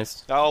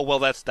apologized. Oh, well,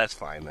 that's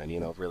fine then.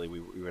 Really, we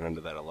went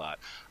into that a lot.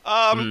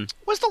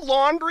 Was the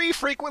laundry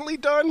frequently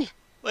done?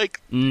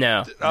 Like,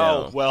 No.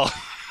 oh, well,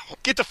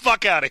 get the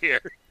fuck out of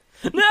here.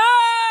 No!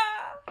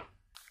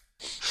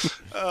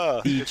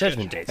 The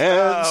Judgment Day.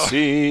 And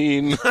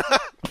scene.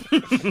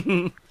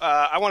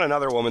 I want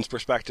another woman's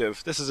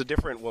perspective. This is a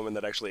different woman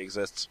that actually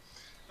exists.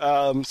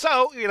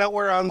 So,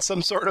 we're on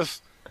some sort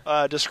of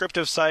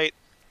descriptive site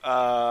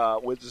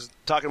with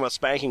talking about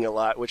spanking a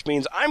lot, which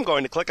means I'm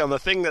going to click on the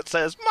thing that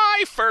says,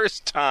 my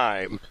first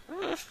time.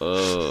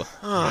 Oh.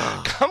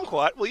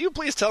 Kumquat, will you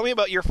please tell me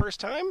about your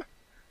first time?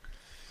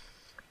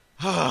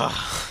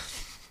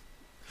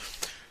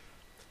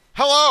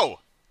 Hello!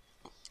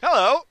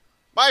 Hello.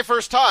 My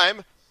first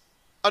time.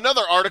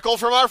 Another article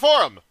from our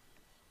forum.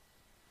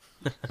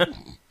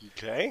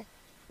 Okay.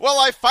 Well,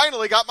 I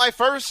finally got my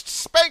first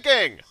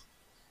spanking.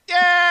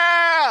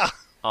 Yeah!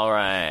 All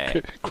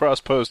right.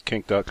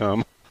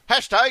 Crosspostkink.com.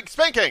 Hashtag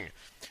spanking.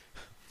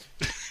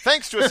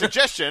 Thanks to a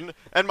suggestion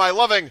and my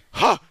loving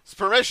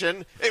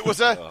permission, it was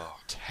a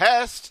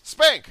test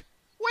spank.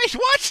 Wait,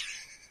 what?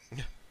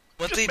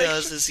 What he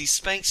does is he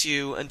spanks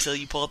you until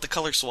you pull out the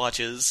color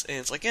swatches, and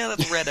it's like, yeah,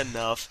 that's red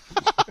enough.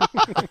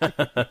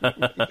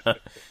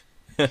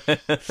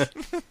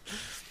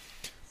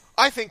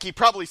 I think he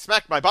probably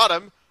smacked my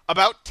bottom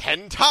about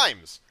 10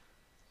 times.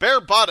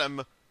 Bare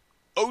bottom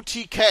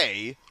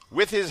OTK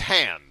with his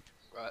hand.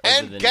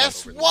 And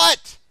guess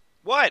what?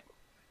 What?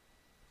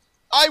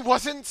 I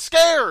wasn't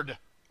scared.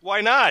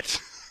 Why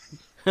not?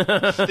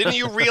 Didn't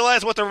you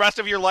realize what the rest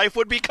of your life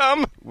would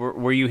become?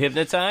 Were you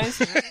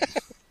hypnotized?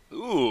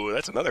 Ooh,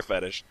 that's another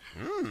fetish.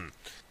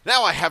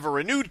 Now I have a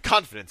renewed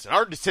confidence in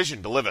our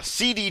decision to live a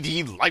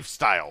CDD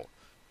lifestyle.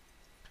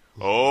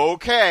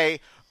 Okay,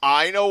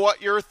 I know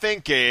what you're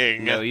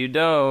thinking. No, you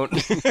don't.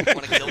 Want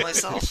to kill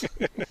myself?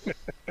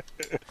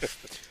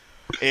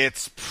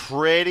 It's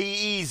pretty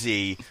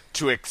easy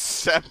to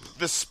accept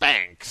the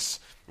spanks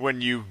when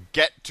you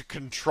get to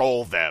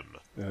control them.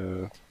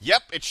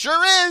 Yep, it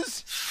sure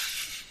is!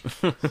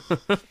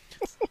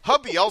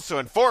 Hubby also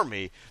informed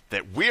me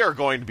that we are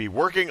going to be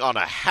working on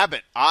a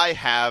habit I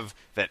have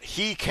that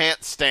he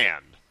can't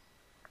stand.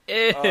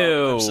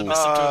 Ew.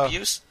 Submissive to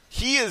abuse?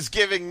 He is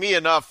giving me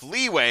enough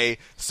leeway,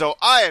 so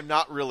I am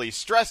not really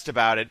stressed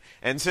about it,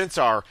 and since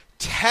our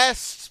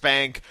test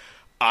spank,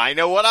 I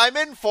know what I'm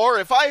in for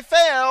if I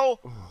fail.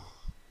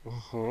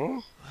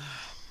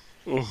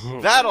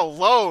 That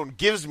alone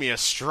gives me a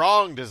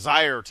strong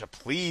desire to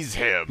please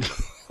him.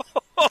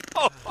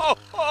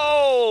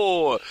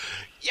 Oh,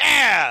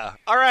 yeah!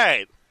 All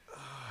right.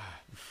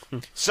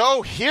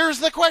 So here's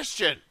the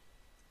question.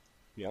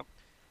 Yep.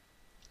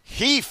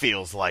 He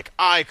feels like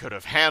I could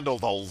have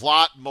handled a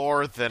lot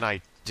more than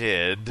I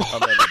did.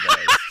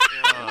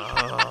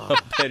 I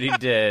bet he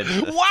did.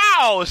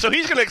 Wow! So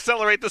he's going to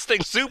accelerate this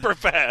thing super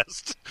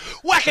fast.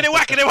 Whack-a-da,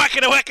 whack-a-da,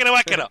 whack-a-da, whack-a-da,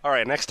 whack-a-da. All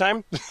right, next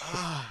time,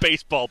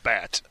 baseball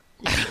bat.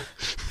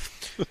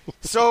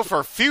 So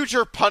for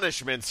future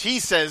punishments,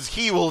 he says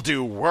he will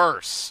do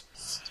worse.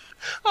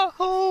 A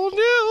whole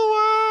new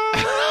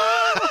world.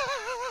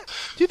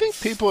 Do you think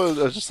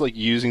people are just like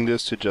using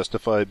this to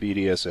justify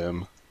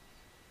BDSM?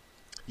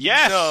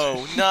 Yes.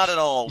 No, not at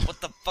all.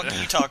 What the fuck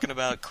are you talking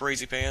about,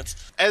 crazy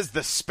pants? As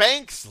the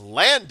spanks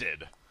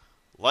landed,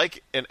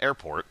 like an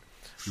airport,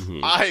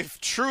 I've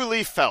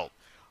truly felt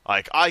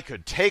like I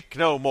could take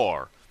no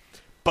more.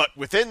 But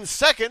within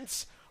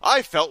seconds,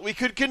 I felt we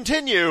could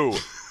continue.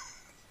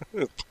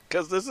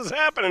 Because this is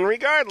happening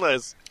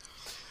regardless.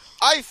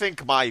 I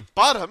think my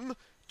bottom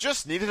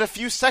just needed a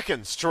few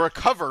seconds to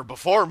recover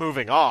before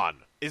moving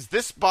on. Is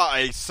this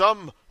by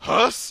some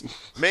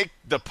make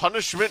the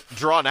punishment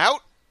drawn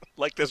out?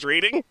 Like this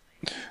reading?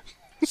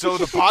 So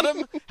the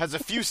bottom has a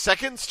few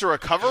seconds to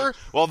recover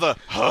while the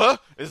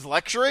is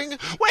lecturing?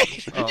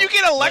 Wait, you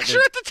get a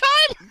lecture at the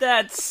time?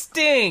 That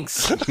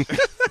stinks.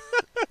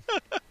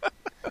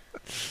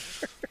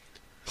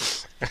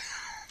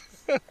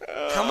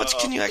 How much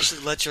can you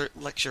actually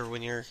lecture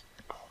when you're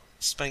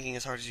spanking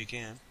as hard as you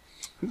can?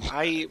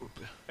 I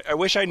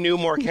wish I knew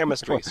more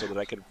chemistry so that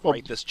I could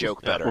write this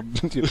joke better.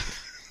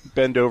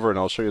 Bend over and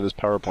I'll show you this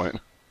PowerPoint.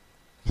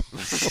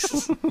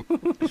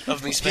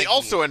 Of me He spanking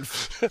also you.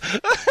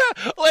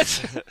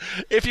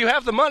 If you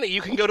have the money, you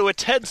can go to a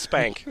TED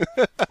Spank.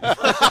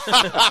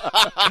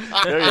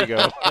 There you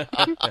go.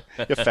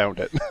 You found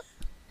it.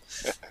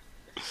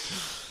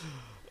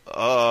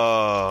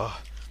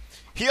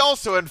 He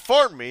also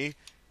informed me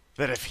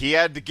that if he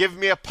had to give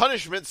me a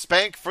punishment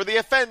spank for the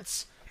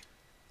offense,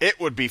 it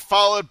would be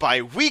followed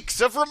by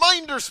weeks of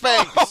reminder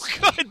spanks. Oh,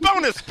 good.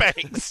 Bonus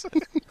spanks.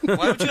 Why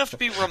would you have to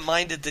be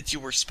reminded that you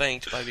were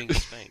spanked by being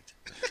spanked?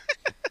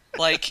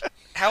 Like,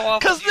 how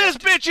often? Because this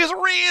bitch is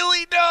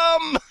really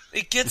dumb.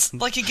 It gets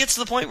to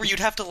the point where you'd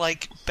have to,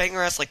 like, bang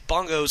her ass like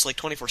bongos, like,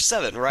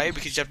 24/7, right?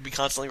 Because you have to be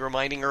constantly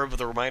reminding her of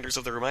the reminders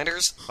of the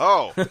reminders.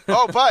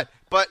 But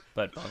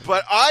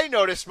But I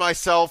noticed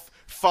myself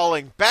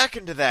falling back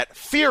into that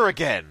fear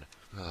again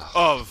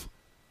of,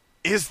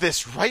 is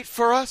this right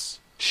for us?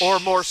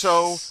 Or more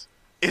so,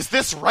 is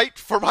this right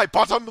for my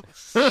bottom?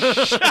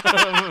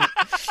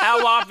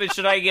 how often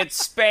should I get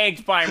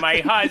spanked by my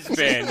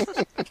husband?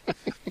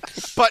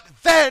 But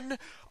then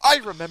I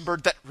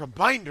remembered that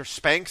reminder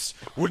spanks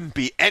wouldn't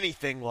be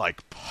anything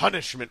like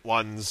punishment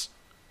ones.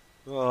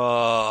 Says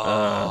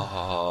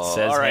All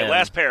right, him.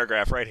 last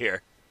paragraph right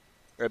here.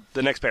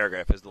 The next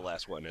paragraph is the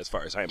last one, as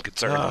far as I am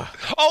concerned.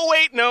 Oh,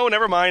 wait, no,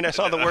 never mind. I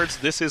saw the words,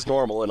 "this is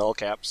normal" in all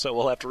caps, so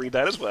we'll have to read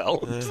that as well.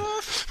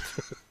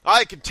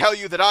 I can tell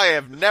you that I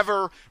have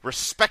never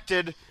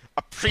respected,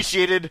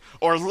 appreciated,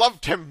 or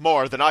loved him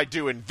more than I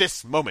do in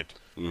this moment.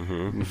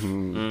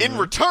 In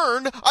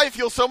return, I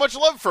feel so much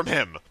love from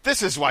him.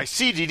 This is why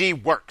CDD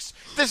works.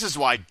 This is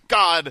why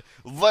God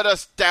led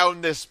us down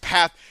this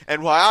path,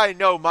 and why I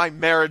know my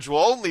marriage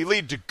will only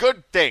lead to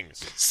good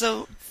things.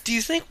 So, do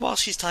you think while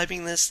she's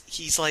typing this,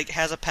 he's like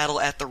has a paddle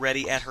at the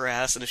ready at her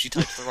ass, and if she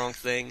types the wrong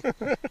thing,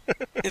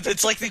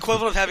 it's like the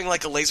equivalent of having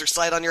like a laser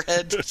sight on your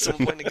head,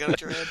 someone pointing a gun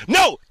at your head?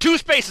 No! 2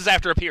 spaces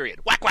after a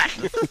period. Whack, whack!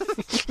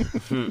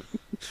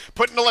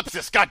 Put an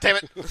ellipsis,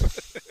 goddammit.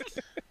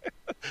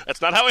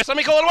 That's not how a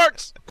semicolon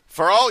works!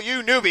 For all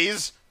you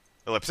newbies,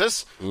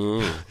 ellipsis,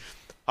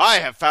 I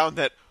have found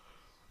that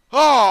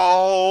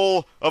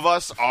all of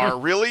us are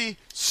really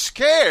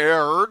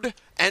scared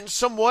and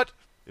somewhat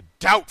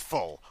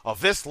doubtful of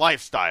this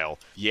lifestyle.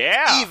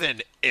 Yeah!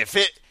 Even if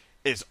it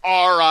is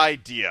our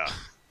idea.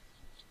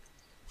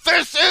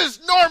 This is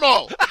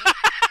normal!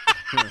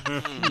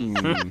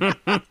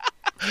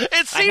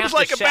 It seems have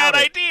like to a bad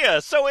shout it. idea,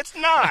 so it's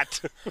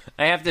not!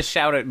 I have to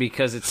shout it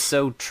because it's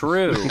so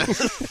true.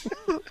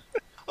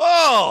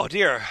 Oh,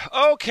 dear.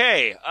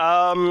 Okay.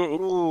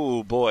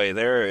 Ooh, boy,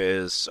 there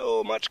is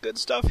so much good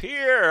stuff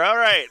here. All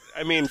right.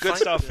 I mean, good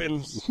stuff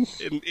in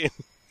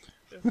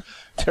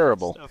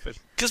Terrible.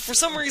 Because for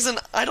some reason,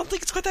 I don't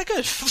think it's quite that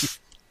good.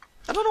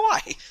 I don't know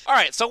why. All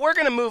right, so we're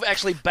going to move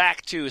actually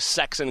back to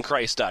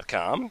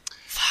sexandchrist.com.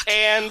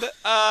 And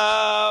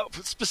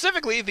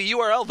specifically, the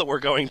URL that we're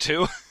going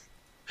to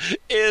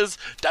is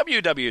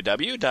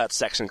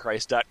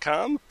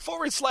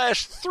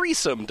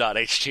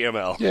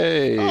www.sexandchrist.com/threesome.html.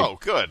 Yay. Oh,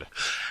 good.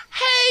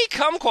 Hey,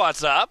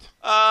 kumquats up.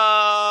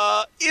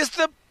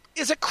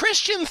 Is a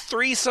Christian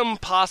threesome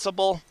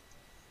possible?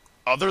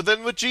 Other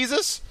than with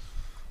Jesus?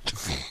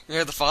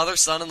 They're the Father,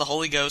 Son, and the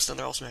Holy Ghost, and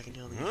they're all smacking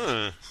you on the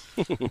ass.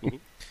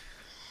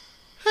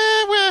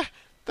 Well,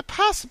 the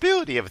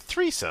possibility of a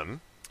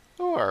threesome,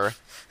 or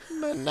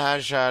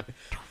menage a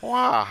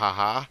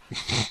trois,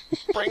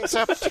 brings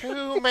up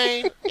 2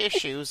 main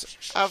issues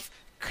of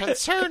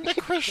concern to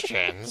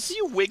Christians. Are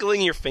you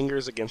wiggling your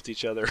fingers against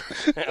each other?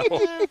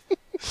 Well,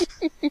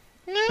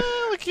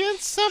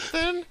 against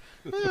something,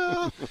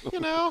 those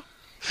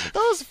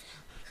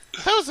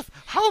of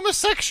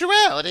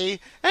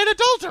homosexuality and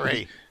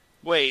adultery.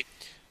 Wait,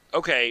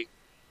 okay.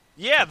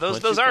 Yeah,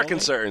 those What'd you are call it?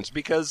 concerns,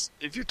 because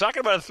if you're talking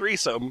about a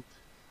threesome,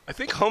 I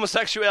think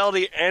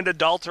homosexuality and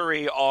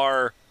adultery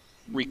are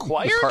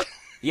required?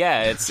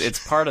 Yeah,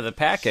 it's part of the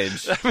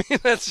package. I mean,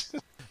 that's...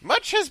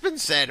 Much has been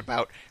said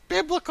about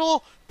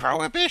biblical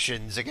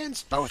prohibitions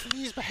against both of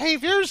these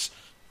behaviors,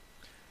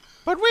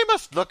 but we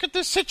must look at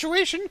this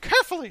situation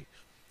carefully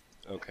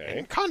Okay.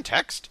 in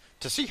context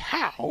to see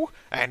how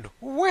and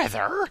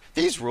whether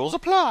these rules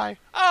apply.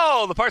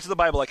 Oh, the parts of the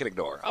Bible I can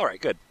ignore. All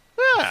right, good.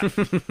 Yeah.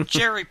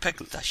 Jerry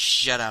picked the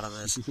shit out of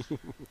this.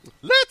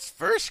 Let's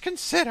first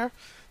consider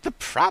the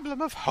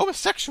problem of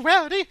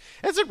homosexuality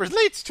as it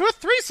relates to a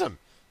threesome.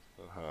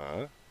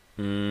 Cut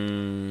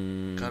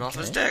off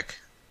his dick.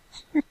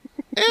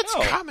 It's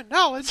common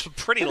knowledge. It's a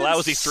pretty that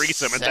lousy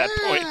threesome at that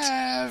point.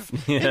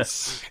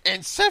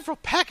 In several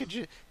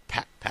passages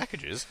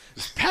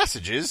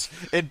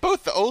in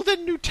both the Old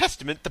and New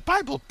Testament, the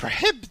Bible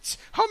prohibits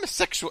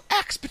homosexual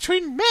acts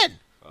between men.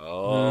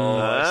 Oh,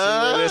 I see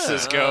where this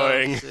is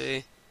going.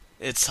 See?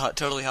 It's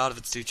totally hot if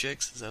it's 2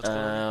 chicks. Is that what's going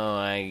on? Oh,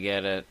 I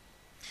get it.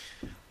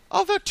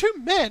 Although 2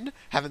 men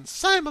having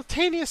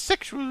simultaneous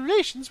sexual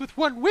relations with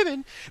 1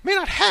 woman may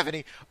not have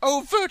any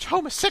overt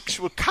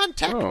homosexual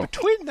contact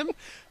between them,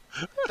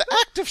 the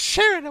act of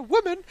sharing a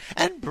woman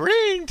and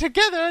bringing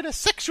together in a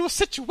sexual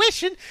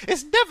situation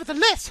is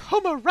nevertheless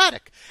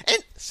homoerotic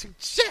and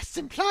suggests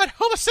implied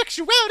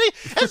homosexuality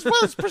as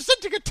well as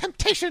presenting a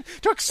temptation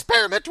to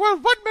experiment where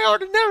one may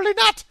ordinarily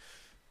not.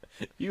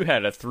 You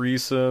had a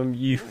threesome,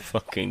 you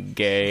fucking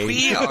gay.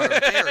 We are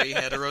very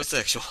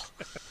heterosexual.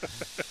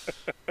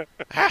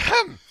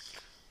 Ahem.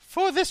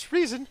 For this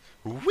reason,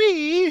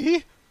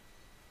 we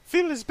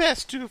feel it is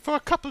best for a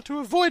couple to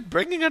avoid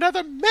bringing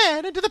another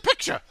man into the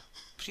picture.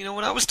 You know,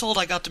 when I was told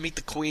I got to meet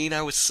the Queen,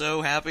 I was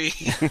so happy.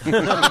 This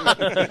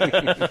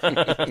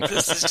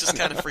is just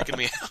kind of freaking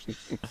me out.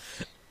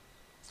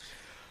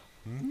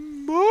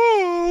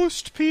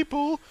 Most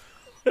people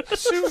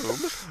assume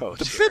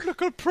the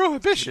biblical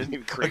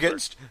prohibition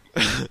against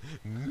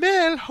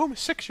male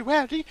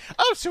homosexuality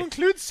also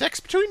includes sex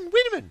between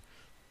women.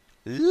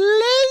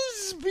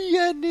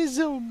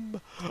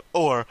 Lesbianism,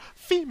 or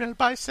female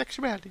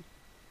bisexuality.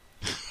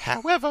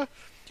 However,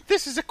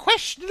 this is a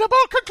questionable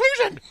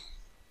conclusion,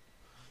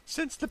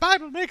 since the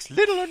Bible makes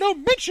little or no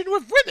mention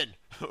of women.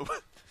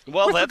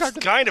 Well, that's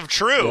kind of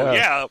true.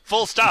 Yeah,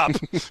 full stop.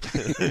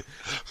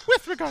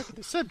 With regard to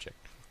the subject.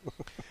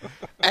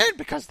 And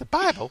because the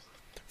Bible,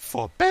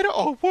 for better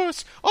or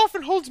worse,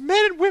 often holds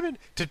men and women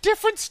to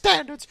different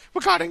standards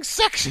regarding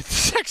sex and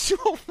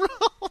sexual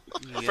roles.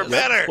 For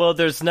better. Well,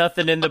 there's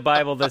nothing in the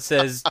Bible that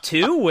says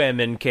two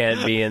women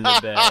can't be in the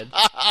bed.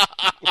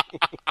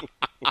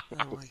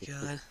 Oh my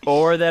god.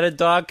 Or that a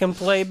dog can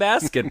play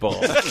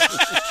basketball.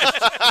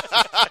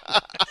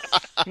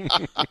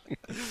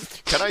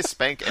 Can I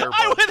spank Airbud?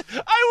 I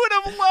would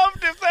have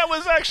loved if that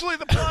was actually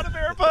the plot of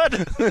Airbud.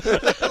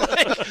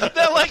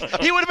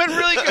 He would have been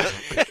really good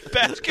at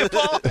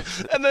basketball,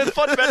 and then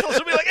fundamentals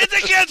would be like,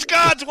 it's against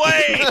God's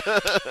way.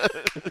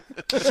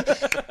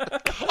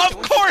 Of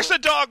course, a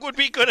dog would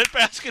be good at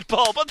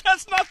basketball, but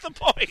that's not the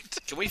point.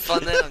 Can we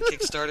fund that on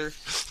Kickstarter?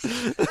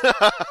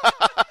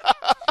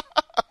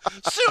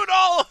 Soon,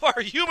 all of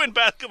our human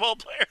basketball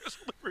players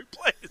will be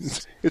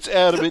replaced. It's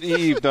Adam and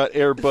Eve, not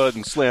Air Bud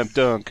and Slam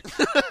Dunk.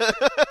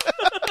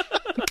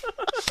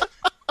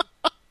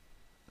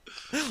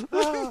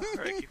 All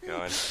right, keep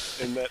going.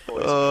 And that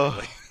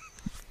voice.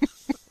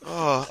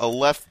 A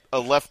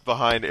left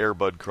behind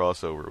Airbud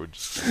crossover would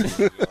just.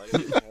 I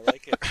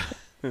like it.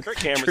 Kirk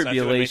Cameron's not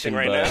doing anything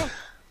right now.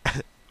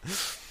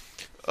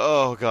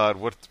 Oh God,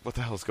 what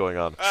the hell's going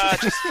on?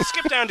 Just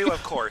skip down to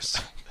of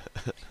course.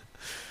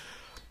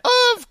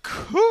 Of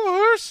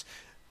course,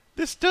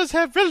 this does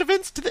have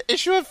relevance to the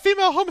issue of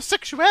female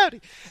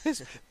homosexuality,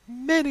 as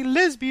many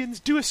lesbians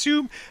do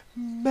assume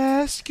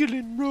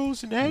masculine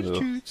roles and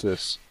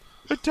attitudes,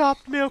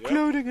 adopt male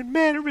clothing and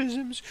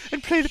mannerisms,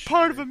 and play the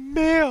part of a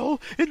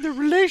male in their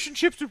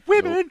relationships with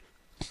women.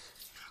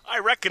 I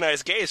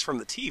recognize gays from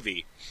the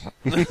TV.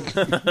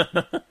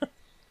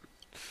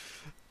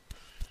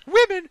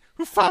 Women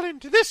who fall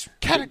into this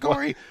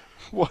category,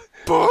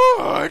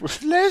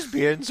 but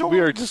lesbians We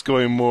are just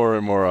going more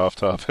and more off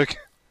topic.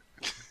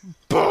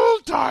 bull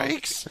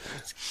dykes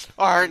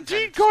are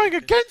indeed going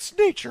against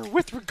nature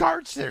with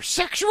regards to their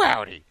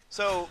sexuality.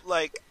 So,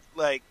 like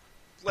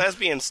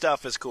lesbian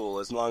stuff is cool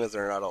as long as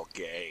they're not all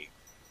gay.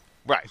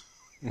 Right.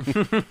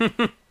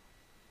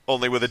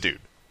 Only with a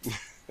dude.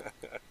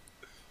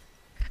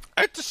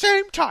 At the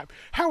same time,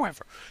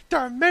 however, there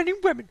are many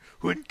women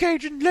who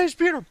engage in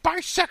lesbian or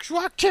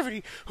bisexual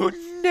activity who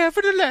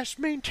nevertheless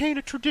maintain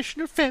a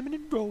traditional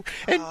feminine role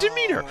and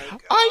demeanor,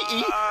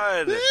 i.e.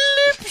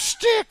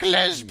 lipstick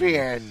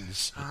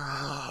lesbians.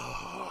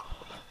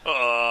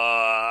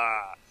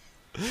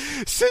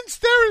 Since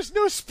there is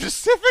no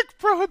specific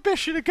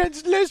prohibition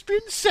against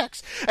lesbian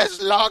sex,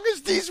 as long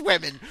as these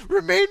women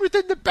remain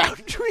within the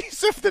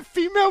boundaries of the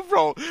female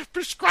role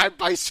prescribed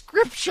by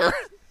Scripture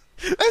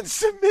and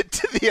submit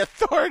to the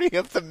authority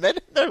of the men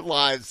in their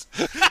lives,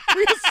 we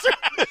assume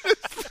it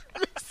is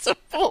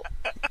permissible.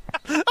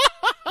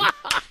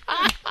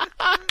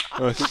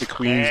 I think the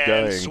Queen's And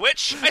dying.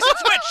 switch. I said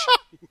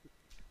switch.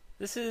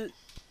 This is...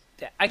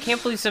 I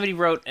can't believe somebody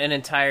wrote an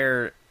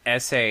entire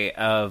essay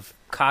of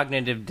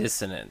cognitive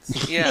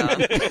dissonance. Yeah.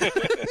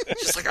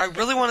 Just like, I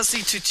really want to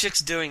see two chicks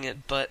doing it,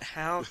 but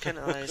how can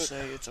I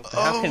say it's okay?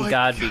 How can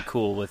God be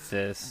cool with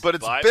this? But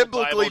it's Bible,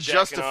 biblically jacking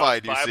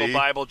justified, off, you see.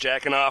 Bible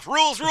jacking off.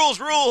 Rules.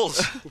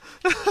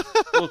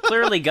 Well,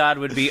 clearly God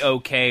would be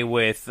okay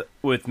with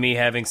me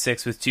having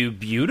sex with two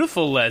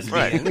beautiful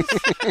lesbians.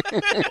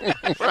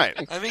 Right.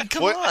 I mean,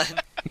 come What- on.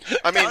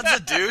 I mean,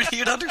 God's a dude,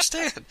 he'd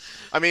understand.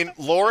 I mean,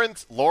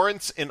 Lawrence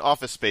in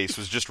Office Space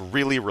was just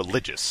really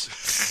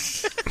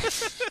religious.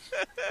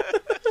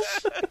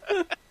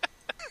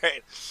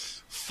 Right.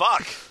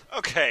 Fuck.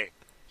 Okay.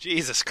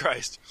 Jesus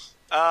Christ.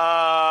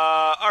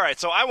 All right.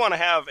 So I want to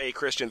have a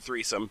Christian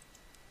threesome,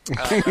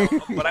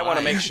 but I want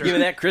to make sure. Give me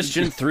that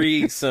Christian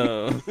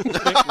threesome.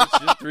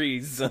 Christian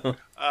threesome.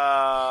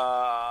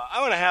 I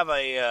want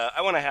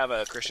to have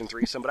a Christian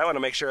threesome, but I want to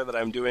make sure that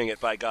I'm doing it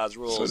by God's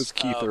rules. So does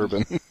Keith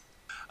Urban.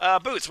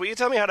 Boots, will you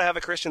tell me how to have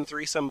a Christian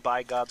threesome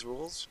by God's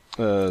rules?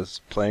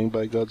 Playing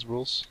by God's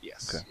rules?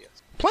 Yes. Okay. Yes.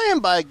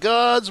 Playing by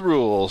God's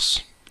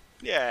rules.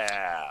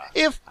 Yeah.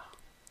 If,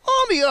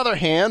 on the other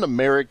hand, a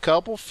married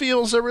couple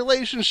feels a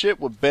relationship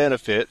would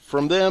benefit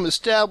from them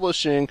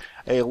establishing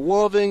a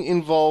loving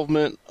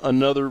involvement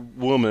another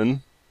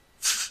woman,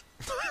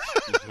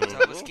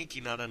 That was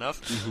kinky not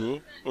enough.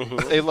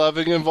 a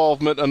loving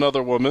involvement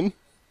another woman,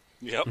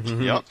 Yep.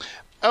 Yep.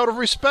 out of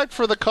respect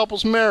for the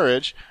couple's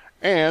marriage,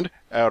 And,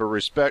 out of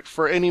respect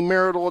for any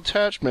marital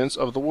attachments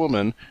of the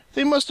woman,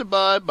 they must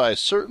abide by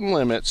certain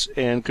limits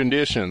and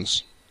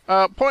conditions.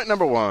 Point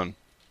number 1.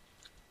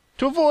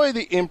 To avoid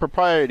the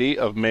impropriety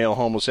of male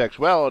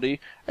homosexuality,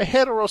 a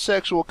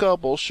heterosexual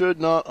couple should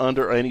not,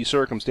 under any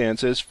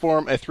circumstances,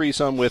 form a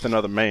threesome with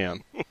another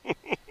man.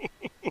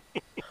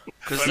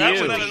 Because that that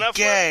was would be enough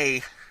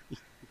gay.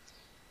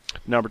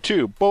 Number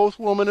 2. Both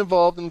women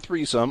involved in the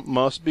threesome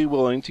must be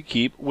willing to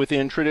keep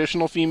within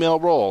traditional female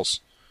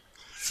roles,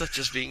 Such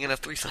as being in a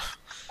threesome.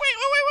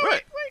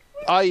 Wait.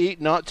 i.e.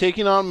 not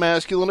taking on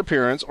masculine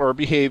appearance or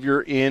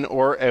behavior in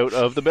or out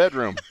of the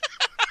bedroom.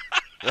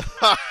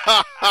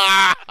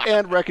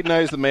 And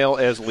recognize the male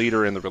as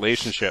leader in the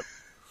relationship.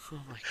 Oh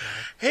my god.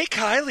 Hey,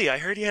 Kylie, I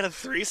heard you had a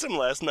threesome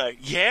last night.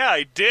 Yeah,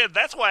 I did.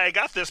 That's why I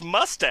got this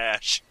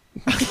mustache.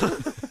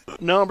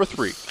 Number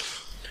 3.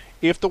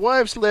 If the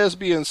wife's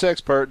lesbian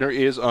sex partner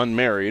is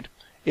unmarried,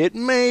 it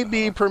may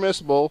be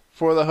permissible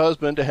for the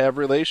husband to have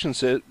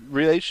relations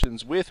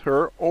with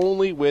her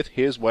only with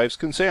his wife's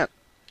consent.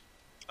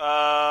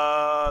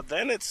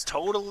 Then it's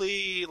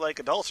totally like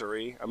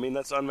adultery. I mean,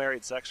 that's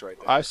unmarried sex right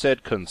there. I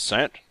said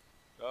consent.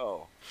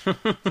 Oh. Is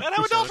that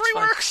how adultery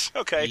fine. works?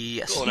 Okay.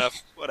 Yes. Cool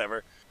enough.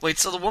 Whatever. Wait,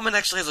 so the woman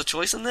actually has a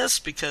choice in this?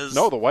 Because...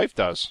 No, the wife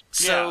does.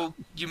 So,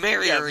 you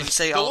marry her and you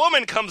say... The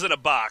woman comes in a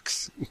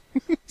box.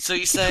 So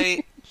you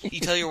say... You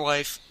tell your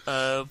wife,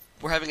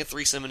 we're having a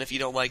threesome, and if you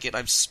don't like it,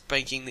 I'm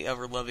spanking the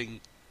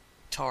ever-loving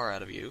tar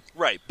out of you.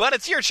 Right, but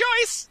it's your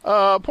choice.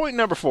 Point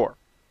number 4.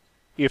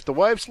 If the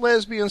wife's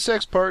lesbian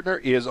sex partner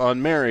is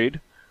unmarried,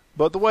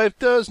 but the wife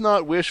does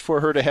not wish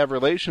for her to have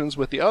relations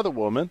with the other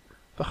woman,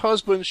 the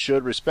husband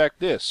should respect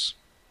this.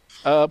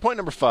 Point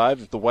number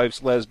 5. If the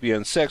wife's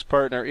lesbian sex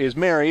partner is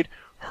married,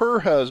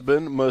 her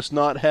husband must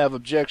not have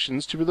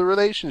objections to the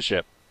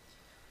relationship.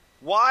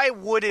 Why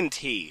wouldn't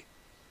he?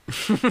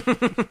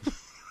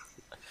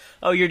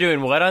 Oh, you're doing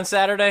what on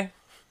Saturday?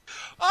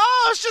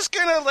 Oh, I was just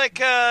gonna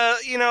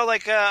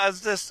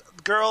as this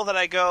girl that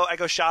I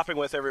go shopping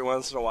with every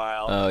once in a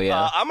while. Oh,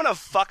 yeah. I'm gonna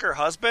fuck her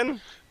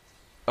husband.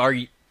 Are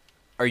you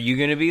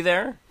going to be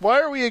there? Why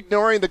are we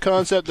ignoring the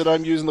concept that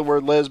I'm using the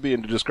word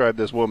lesbian to describe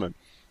this woman?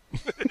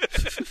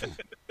 It's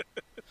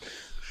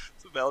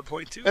a valid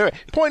point too. Anyway,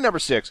 point number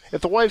 6.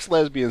 If the wife's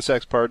lesbian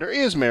sex partner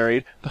is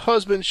married, the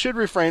husband should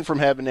refrain from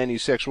having any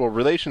sexual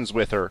relations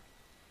with her.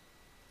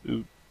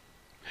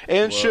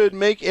 And should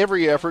make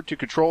every effort to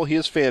control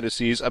his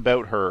fantasies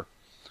about her.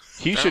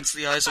 He Bounce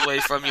the eyes away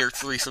from your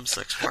threesome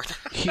sex partner.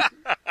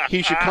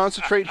 he should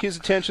concentrate his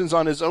attentions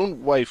on his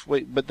own wife.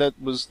 Wait, but that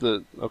was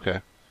the...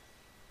 Okay.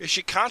 He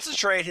should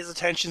concentrate his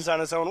attentions on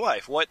his own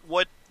wife. What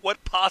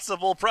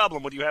possible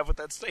problem would you have with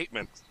that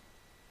statement?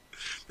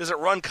 Does it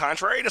run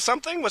contrary to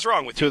something? What's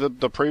wrong with you? To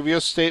the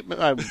previous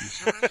statement?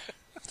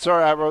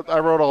 Sorry, I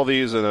wrote all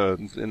these in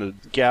a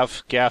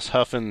gas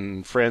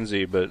huffing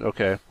frenzy, but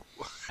okay.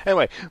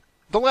 Anyway,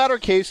 the latter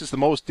case is the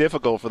most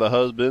difficult for the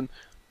husband,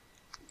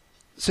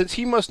 since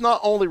he must not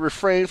only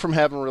refrain from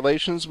having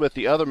relations with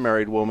the other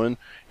married woman,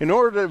 in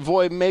order to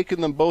avoid making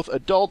them both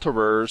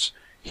adulterers,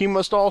 he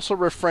must also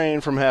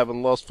refrain from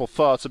having lustful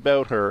thoughts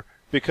about her,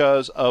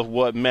 because of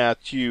what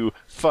Matthew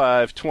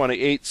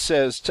 5:28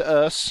 says to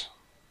us.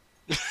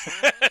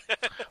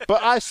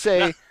 But I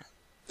say,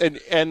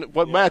 and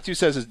what Matthew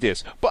says is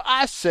this, but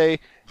I say,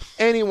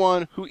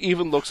 anyone who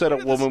even looks at a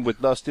woman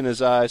with lust in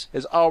his eyes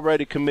has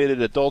already committed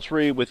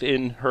adultery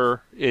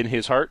in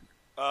his heart.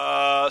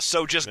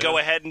 So just go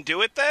ahead and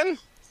do it then?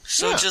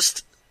 So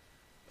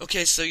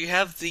okay, so you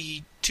have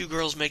the two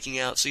girls making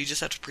out, so you just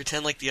have to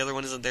pretend like the other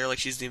one isn't there, like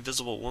she's the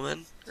invisible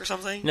woman or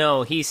something?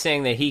 No, he's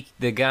saying that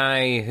the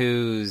guy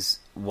whose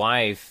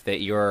wife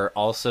that you're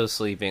also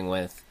sleeping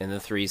with in the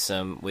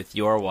threesome with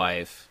your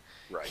wife,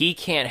 Right. he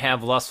can't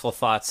have lustful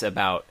thoughts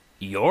about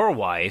your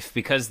wife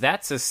because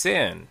that's a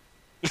sin.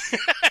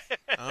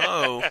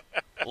 Oh.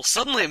 Well,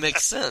 suddenly it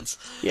makes sense.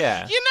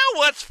 Yeah. You know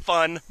what's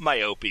fun?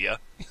 Myopia.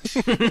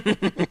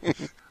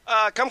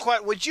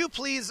 Kumquat, would you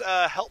please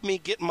help me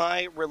get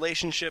my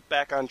relationship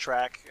back on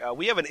track?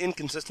 We have an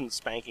inconsistent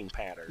spanking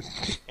pattern.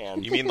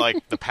 And You mean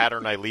like the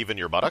pattern I leave in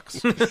your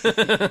buttocks? Yeah,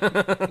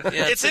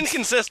 it's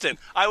inconsistent.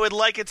 I would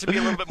like it to be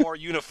a little bit more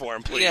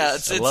uniform, please. Yeah,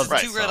 it's love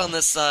that too red song. on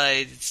this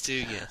side. It's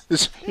too, yeah.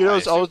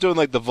 It's always doing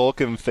like the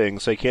Vulcan thing,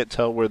 so I can't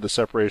tell where the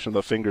separation of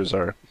the fingers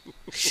are.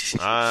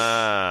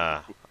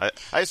 I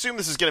assume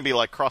this is going to be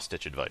like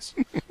cross-stitch advice.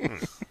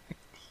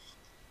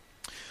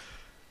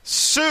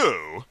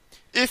 So,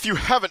 if you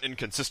have an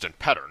inconsistent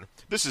pattern,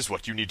 this is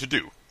what you need to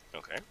do.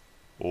 Okay.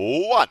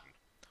 1.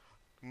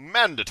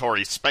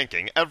 Mandatory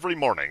spanking every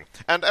morning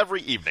and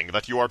every evening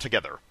that you are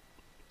together.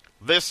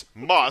 This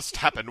must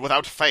happen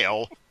without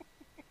fail.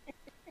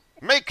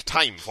 Make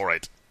time for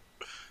it.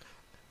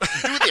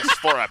 Do this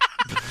for a...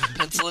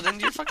 Pencil it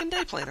into your fucking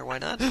day planner, why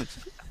not?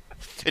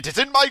 It is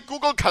in my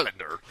Google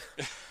Calendar.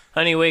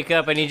 Honey, wake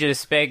up. I need you to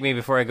spank me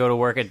before I go to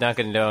work at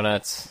Dunkin'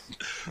 Donuts.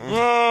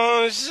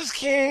 Oh, it's just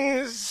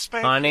can't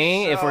spank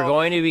Honey, if we're myself.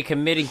 going to be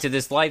committing to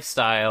this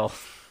lifestyle...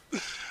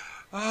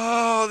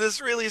 Oh,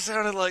 this really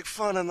sounded like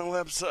fun on the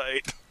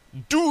website.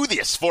 Do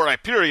this for a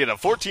period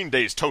of 14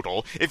 days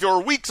total if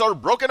your weeks are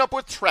broken up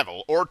with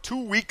travel, or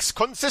 2 weeks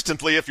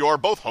consistently if you're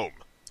both home.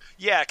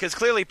 Yeah, because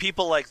clearly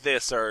people like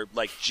this are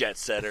like jet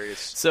setters.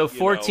 So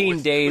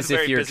 14 days with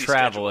if you're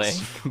traveling.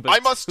 I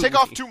must take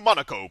off to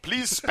Monaco.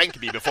 Please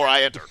spank me before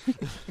I enter.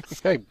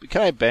 Hey,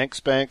 can I bank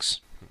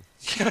spanks?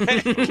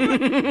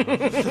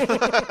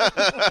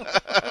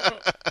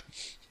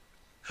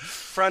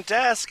 Front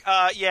desk.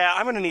 Yeah,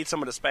 I'm gonna need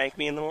someone to spank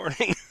me in the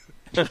morning.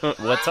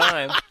 What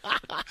time?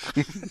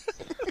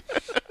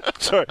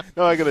 Sorry,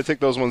 no, I gotta take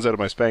those ones out of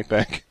my spank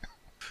bank.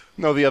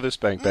 No, the other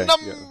spank bank.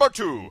 Number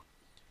 2.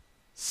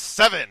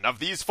 7 of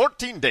these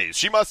 14 days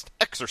she must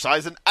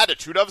exercise an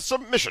attitude of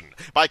submission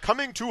by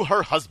coming to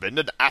her husband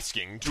and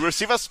asking to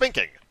receive a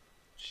spanking.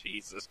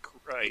 Jesus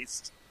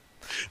Christ.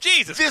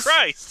 Jesus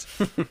Christ.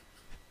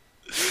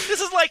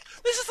 This is like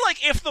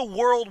if the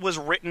world was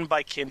written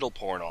by Kindle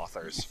porn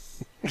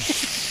authors.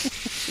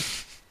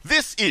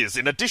 This is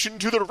in addition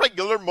to the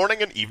regular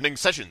morning and evening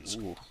sessions.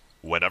 Ooh.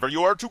 Whenever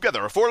you are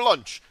together for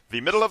lunch,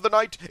 the middle of the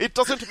night, it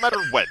doesn't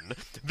matter when,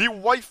 the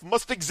wife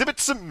must exhibit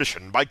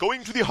submission by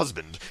going to the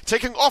husband,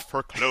 taking off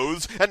her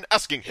clothes, and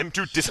asking him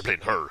to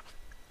discipline her.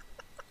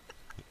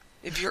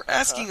 If you're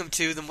asking him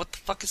to, then what the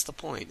fuck is the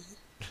point?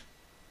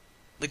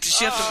 Like, does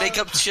she have to make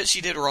up shit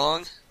she did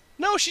wrong?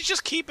 No, she's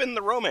just keeping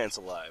the romance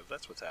alive.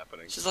 That's what's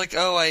happening. She's like,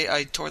 oh,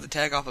 I tore the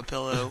tag off a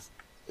pillow.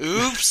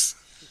 Oops.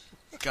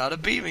 Gotta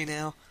beat me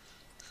now.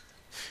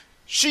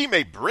 She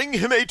may bring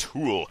him a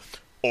tool,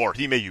 or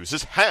he may use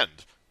his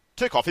hand,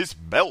 take off his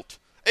belt,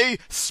 a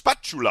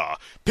spatula,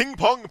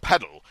 ping-pong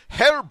paddle,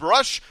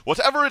 hairbrush,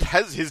 whatever it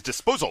has his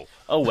disposal.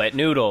 A wet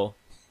noodle.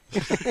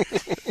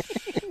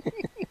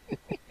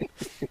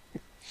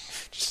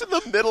 Just in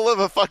the middle of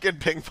a fucking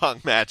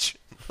ping-pong match.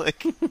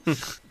 Like, God damn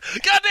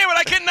it,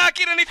 I cannot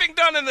get anything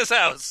done in this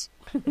house!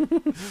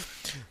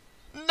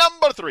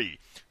 Number 3.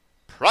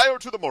 Prior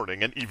to the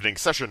morning and evening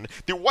session,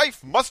 the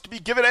wife must be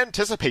given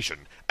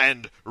anticipation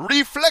and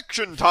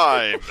reflection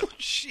time.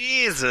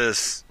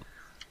 Jesus.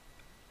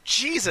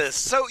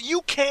 So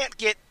you can't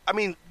get... I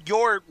mean,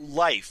 your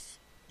life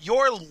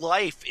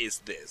is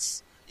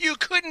this. You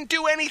couldn't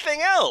do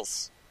anything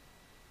else.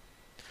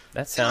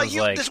 That sounds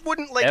like this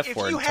wouldn't, like, if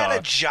you had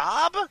a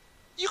job,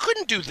 you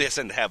couldn't do this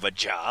and have a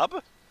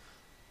job.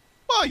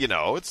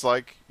 Well, it's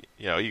like...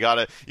 you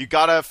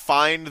gotta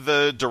find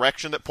the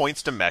direction that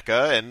points to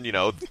Mecca, and,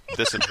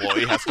 this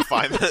employee has to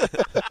find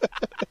the...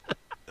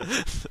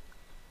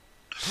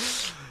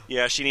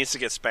 Yeah, she needs to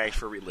get spanked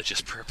for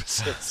religious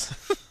purposes.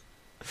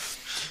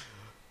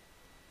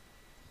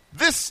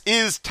 This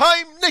is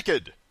time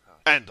naked,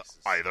 and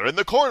either in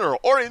the corner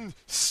or in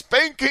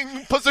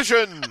spanking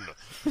position.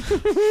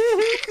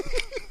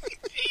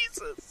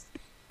 Jesus.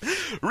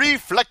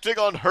 Reflecting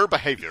on her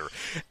behavior,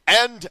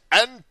 and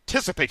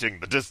anticipating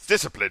the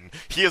discipline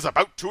he is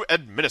about to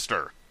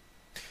administer.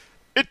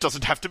 It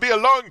doesn't have to be a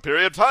long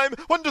period of time.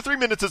 1 to 3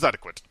 minutes is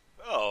adequate.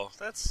 Oh,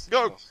 that's...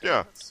 Oh,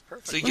 yeah. That's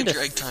perfect. So you get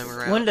your egg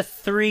timer out. 1 to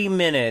 3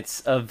 minutes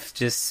of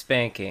just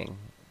spanking.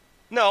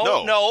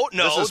 No.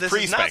 This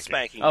is not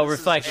spanking. Oh, This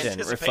reflection,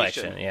 is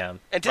yeah.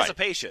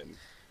 Anticipation. Right.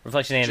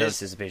 Reflection and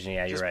Just- anticipation,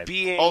 yeah, you're Just right.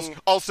 being...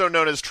 Also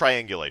known as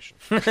triangulation.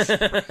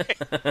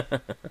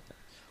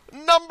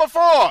 Number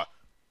 4.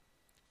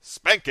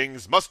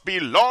 Spankings must be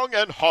long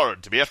and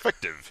hard to be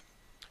effective.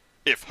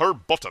 If her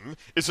bottom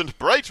isn't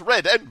bright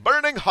red and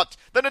burning hot,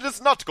 then it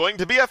is not going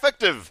to be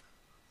effective.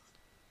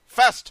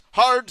 Fast,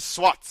 hard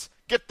swats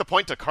get the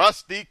point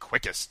across the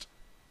quickest.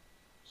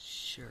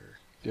 Sure.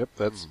 Yep,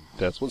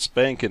 that's what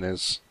spanking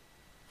is.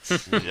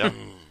 Yeah.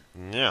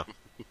 Yeah.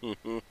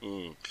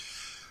 All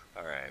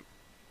right.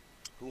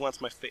 Who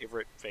wants my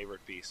favorite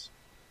piece?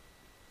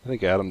 I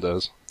think Adam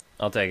does.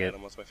 I'll take it.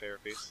 Adam wants my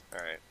favorite piece? All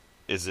right.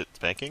 Is it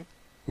spanking?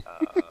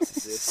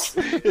 This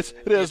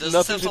It has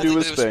nothing to do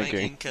with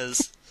spanking.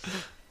 Because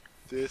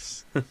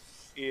This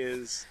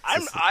is...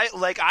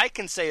 I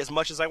can say as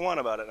much as I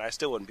want about it, and I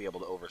still wouldn't be able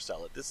to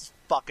oversell it. This is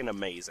fucking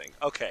amazing.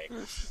 Okay.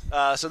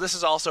 So this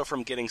is also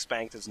from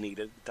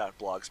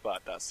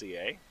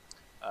gettingspankedasneeded.blogspot.ca.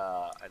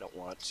 I don't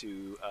want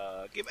to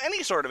give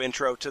any sort of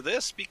intro to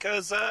this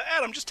because,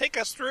 Adam, just take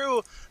us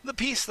through the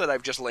piece that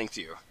I've just linked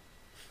you.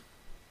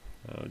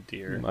 Oh,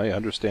 dear. I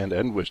understand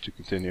and wish to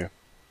continue.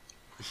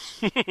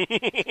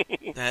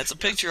 that's a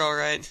picture, all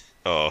right.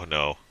 Oh,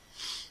 no.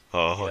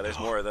 Oh, Yeah, there's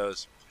no. more of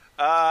those.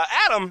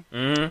 Adam,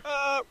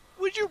 Mm-hmm.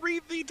 would you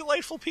read the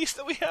delightful piece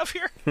that we have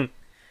here?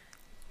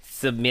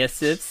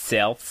 Submissive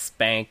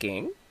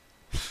self-spanking.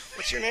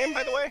 What's your name,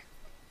 by the way?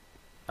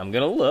 I'm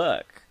gonna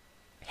look.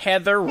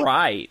 Heather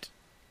Wright.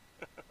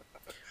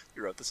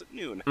 You wrote this at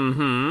noon.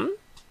 Mm-hmm.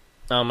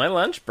 On my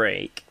lunch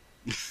break.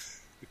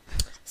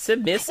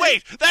 Submissive...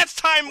 Wait, that's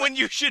time when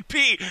you should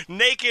be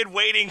naked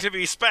waiting to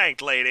be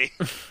spanked, lady.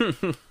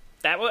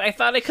 I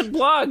thought I could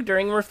blog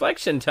during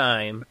reflection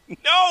time.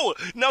 No,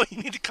 you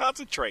need to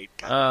concentrate.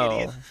 God, Oh.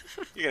 idiot.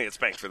 You're going to get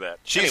spanked for that.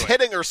 She's Anyway.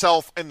 hitting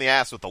herself in the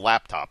ass with the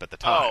laptop at the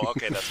time. Oh,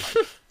 okay, that's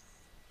fine.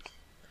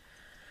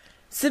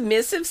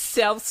 Submissive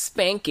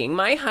self-spanking.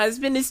 My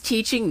husband is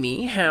teaching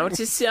me how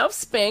to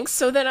self-spank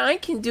so that I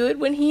can do it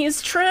when he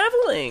is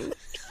traveling.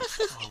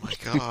 Oh my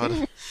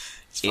god.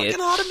 It's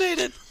fucking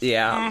automated.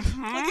 Yeah.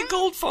 Like a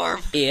gold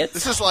farm.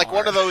 This is like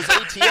one of those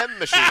ATM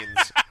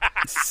machines.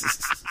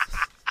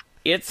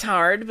 It's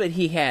hard, but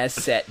he has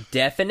set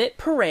definite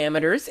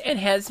parameters and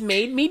has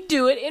made me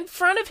do it in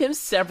front of him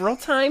several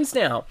times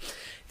now.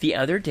 The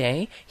other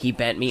day, he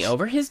bent me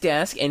over his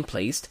desk and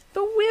placed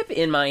the whip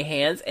in my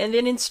hands and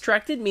then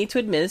instructed me to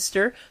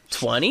administer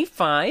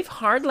 25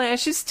 hard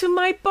lashes to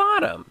my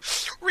bottom.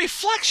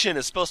 Reflection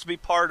is supposed to be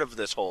part of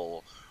this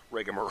whole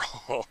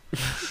rigmarole.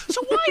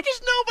 So why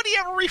does nobody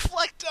ever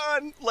reflect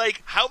on,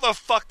 like, how the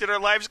fuck did our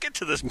lives get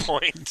to this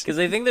point? Because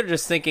I think they're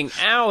just thinking,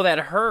 ow, that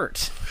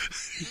hurt.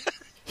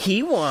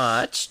 He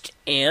watched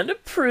and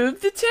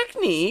approved the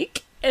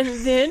technique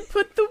and then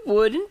put the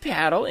wooden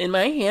paddle in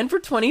my hand for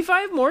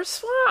 25 more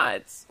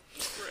swats.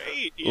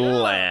 Great, yeah.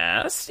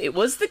 Last, it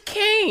was the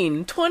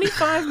cane.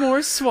 25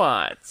 more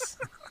swats.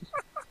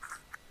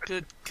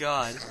 Good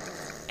God.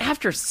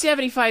 After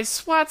 75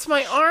 swats,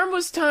 my arm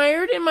was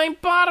tired and my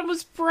bottom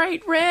was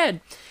bright red.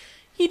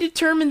 He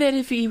determined that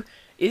if he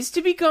is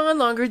to be gone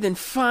longer than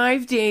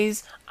 5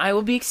 days, I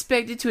will be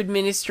expected to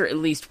administer at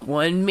least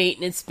one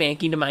maintenance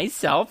spanking to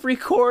myself,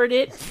 record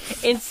it,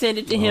 and send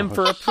it to him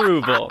for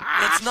approval.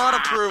 That's not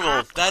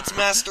approval. That's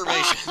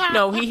masturbation.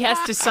 No, he has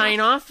to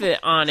sign off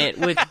on it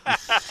with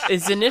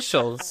his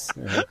initials.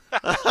 No,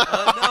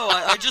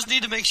 I just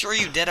need to make sure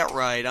you did it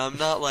right. I'm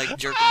not, like,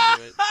 jerking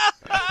to it.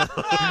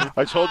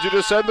 I told you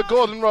to send the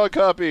goldenrod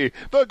copy.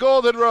 The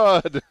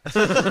goldenrod.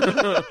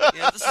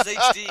 Yeah, this is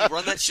HD.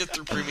 Run that shit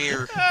through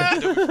Premiere.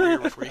 Adobe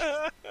Premiere free.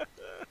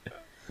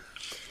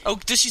 Oh,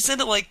 does she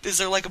send it like? Is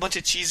there like a bunch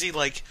of cheesy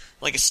like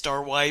a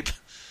star wipe,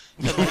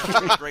 and like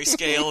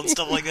grayscale and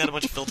stuff like that? A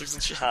bunch of filters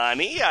and shit.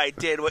 Honey, I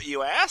did what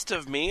you asked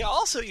of me.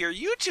 Also, your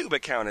YouTube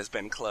account has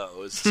been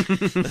closed.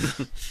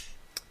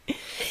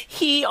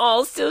 He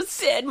also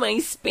said my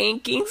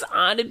spankings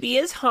ought to be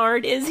as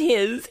hard as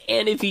his,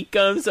 and if he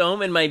comes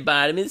home and my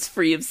bottom is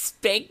free of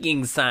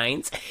spanking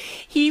signs,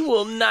 he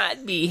will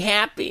not be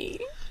happy.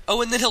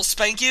 Oh, and then he'll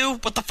spank you?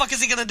 What the fuck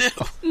is he gonna do?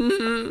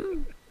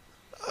 Mm-hmm.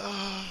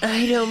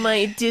 I don't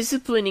mind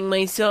disciplining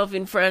myself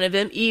in front of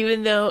him,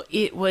 even though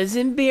it was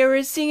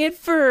embarrassing at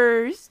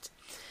first.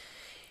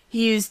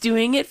 He is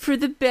doing it for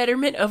the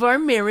betterment of our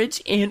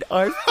marriage and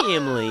our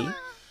family.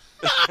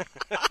 This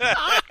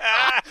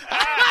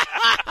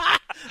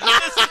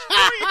is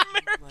for your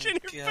marriage and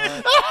your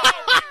family.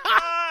 Oh my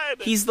God.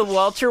 He's the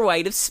Walter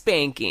White of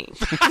spanking.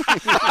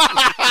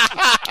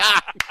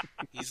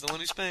 He's the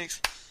one who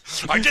spanks.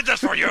 I did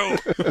this for you.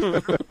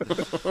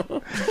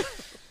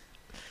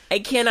 I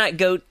cannot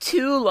go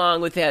too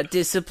long without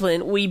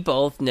discipline. We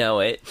both know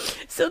it.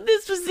 So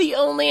this was the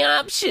only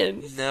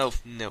option. No.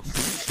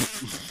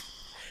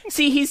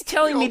 See, he's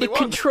telling me to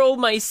control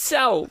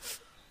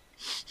myself.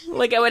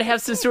 Like I would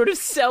have some sort of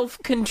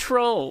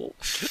self-control.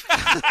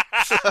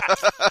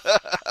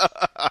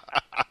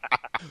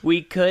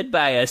 We could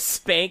buy a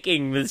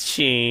spanking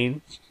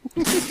machine.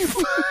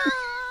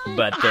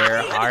 But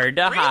they're hard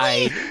to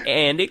hide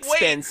and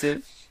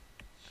expensive.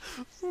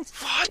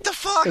 What the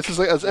fuck? It's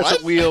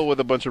a wheel with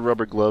a bunch of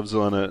rubber gloves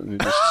on it, and you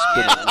just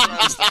spin That's what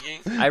I was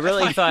thinking. I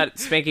really thought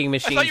spanking I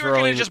machines thought you were were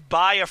going only... to just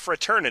buy a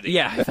fraternity.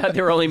 Yeah, I thought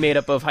they were only made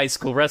up of high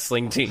school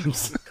wrestling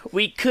teams.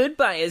 We could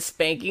buy a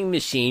spanking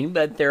machine,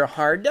 but they're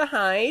hard to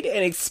hide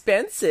and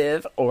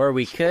expensive, or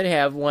we could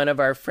have one of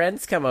our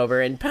friends come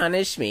over and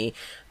punish me.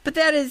 But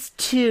that is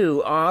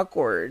too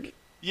awkward.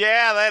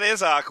 Yeah, that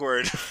is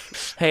awkward.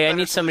 Hey, I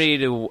need somebody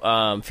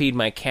to feed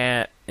my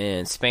cat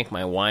and spank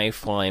my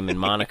wife while I'm in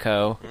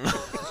Monaco.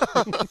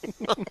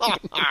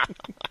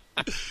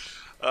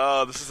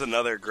 Oh, this is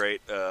another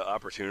great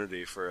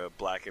opportunity for a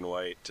black and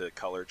white to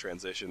color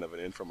transition of an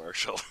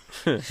infomercial.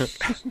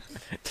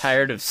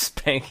 Tired of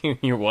spanking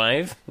your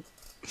wife?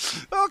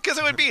 Oh, because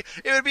it would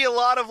be a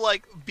lot of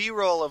like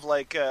B-roll of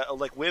like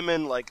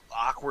women like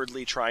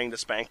awkwardly trying to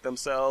spank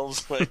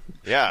themselves, like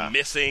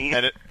missing,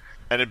 and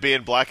it'd be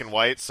in black and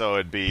white, so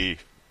it'd be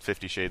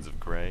 50 Shades of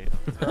Grey.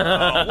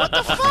 Oh, what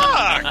the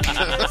fuck?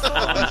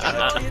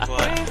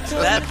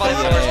 That by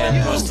the way is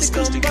the most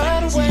disgusting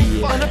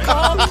thing. When I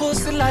call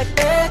pussy like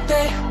that,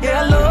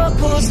 yeah, I love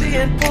pussy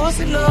and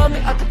pussy love me.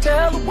 I can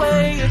tell the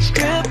way it's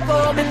strip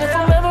for me. And if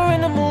I'm ever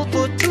in the mood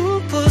for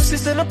two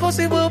pussies, then a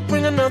pussy will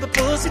bring another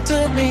pussy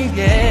to me.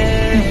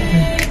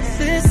 Yeah,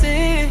 this is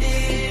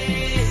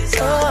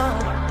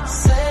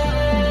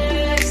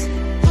sex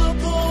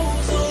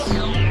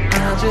proposal.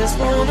 I just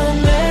wanna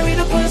marry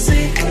the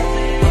pussy.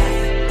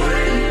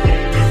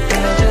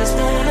 I just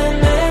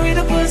wanna marry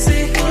the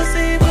pussy.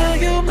 Pussy, will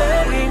you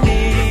marry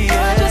me?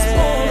 I just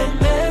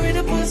wanna marry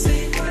the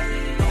pussy.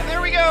 And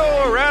there we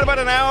go, around about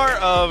an hour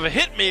of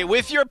Hit Me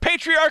with Your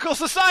Patriarchal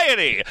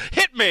Society.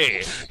 Hit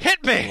me!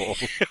 Hit me!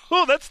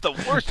 Oh, that's the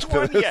worst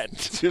one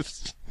yet.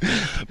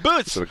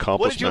 Boots,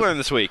 what did you learn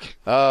this week?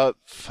 I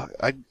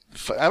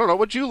don't know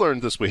what you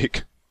learned this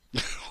week.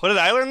 What did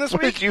I learn this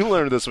What week? did you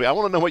learn this week? I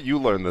want to know what you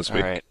learned this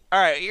week. All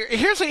right.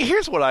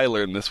 Here's what I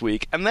learned this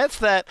week, and that's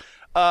that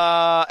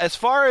as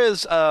far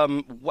as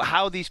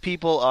how these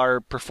people are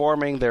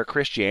performing their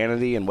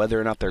Christianity and whether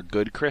or not they're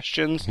good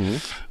Christians,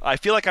 I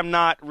feel like I'm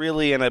not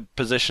really in a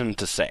position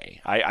to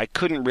say. I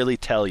couldn't really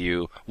tell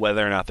you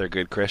whether or not they're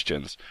good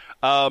Christians.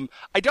 I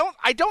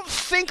don't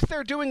think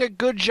they're doing a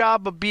good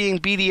job of being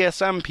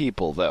BDSM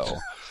people, though.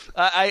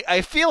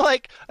 I feel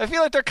like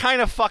they're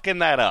kind of fucking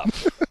that up.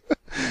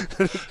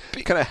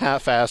 Kind of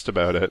half-assed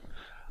about it.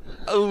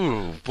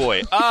 Oh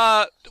boy.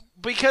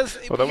 Because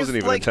that wasn't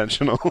even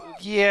intentional.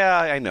 Yeah,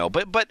 I know.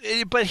 But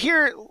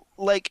here,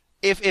 like,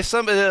 if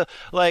somebody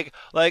like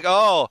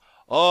oh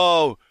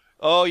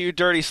you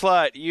dirty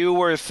slut, you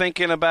were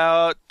thinking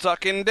about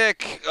sucking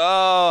dick.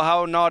 Oh,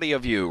 how naughty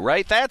of you,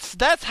 right?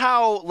 That's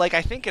how, like,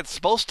 I think it's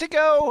supposed to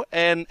go,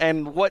 and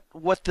what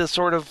the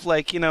sort of,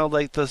 like,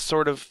 like the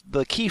sort of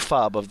the key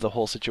fob of the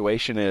whole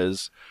situation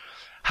is.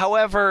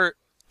 However,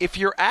 if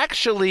you're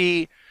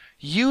actually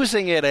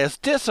using it as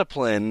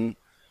discipline,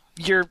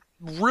 you're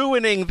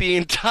ruining the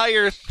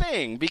entire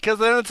thing, because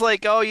then it's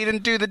like, oh, you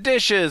didn't do the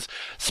dishes,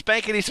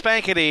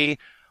 spankety.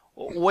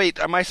 Wait,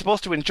 am I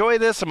supposed to enjoy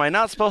this? Am I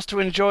not supposed to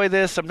enjoy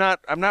this? I'm not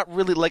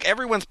really, like,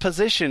 everyone's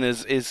position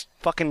is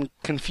fucking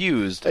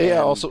confused.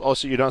 Yeah,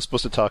 also you're not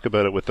supposed to talk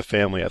about it with the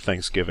family at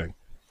Thanksgiving.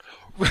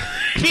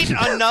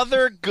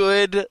 Another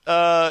good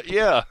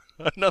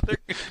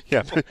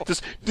Yeah,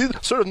 just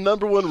sort of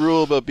number one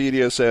rule about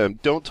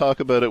BDSM: don't talk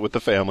about it with the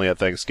family at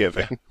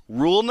Thanksgiving.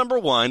 Rule number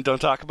 1: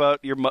 don't talk about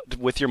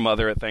with your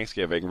mother at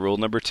Thanksgiving. Rule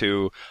number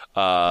 2: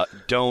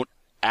 don't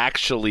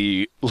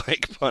actually,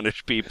 like,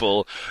 punish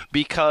people,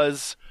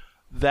 because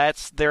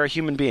they're a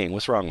human being.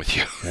 What's wrong with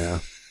you?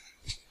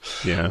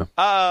 Yeah.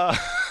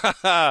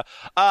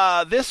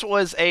 This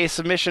was a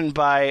submission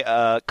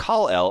by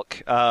Call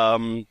Elk.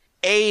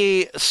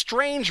 A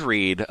strange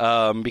read,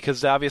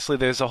 because obviously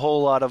there's a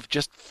whole lot of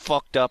just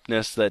fucked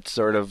upness that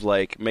sort of,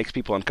 like, makes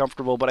people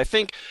uncomfortable. But I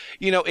think,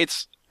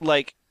 it's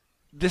like,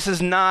 this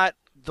is not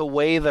the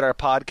way that our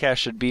podcast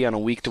should be on a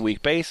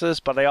week-to-week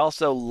basis, but I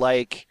also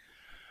like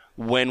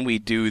when we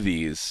do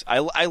these. I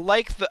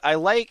like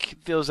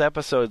those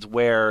episodes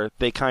where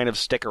they kind of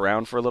stick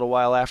around for a little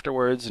while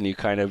afterwards, and you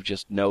kind of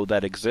just know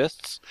that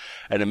exists,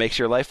 and it makes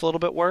your life a little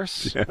bit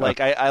worse. Yeah. Like,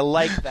 I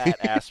like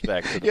that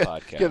aspect of the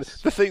podcast. Yeah,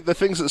 the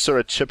things that sort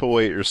of chip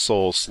away at your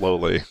soul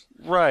slowly.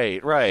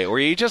 Right. Where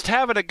you just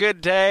having a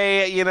good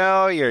day, you're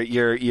out,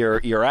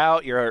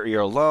 you're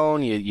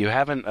alone, you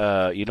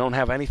haven't, you don't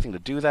have anything to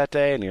do that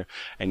day, and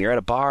you're at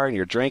a bar and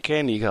you're drinking,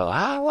 and you go,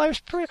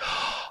 life's pretty.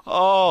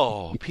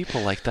 Oh,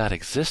 people like that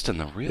exist in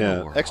the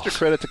real world. Extra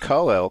credit to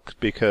Call Elk,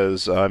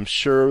 because I'm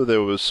sure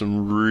there was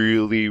some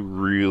really,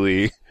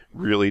 really,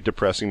 really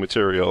depressing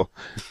material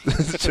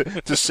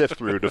to sift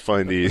through to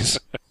find these.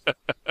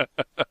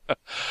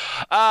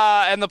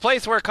 And the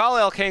place where Call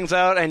Elk hangs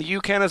out, and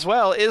you can as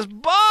well, is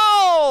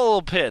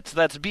Ball Pit.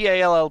 That's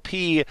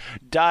BALLP.IT.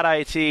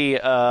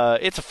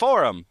 It's a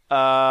forum.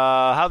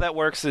 How that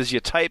works is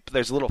you type,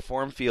 there's a little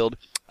form field.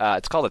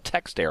 It's called a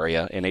text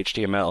area in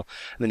HTML.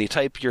 And then you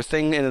type your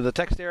thing into the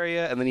text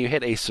area, and then you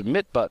hit a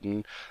submit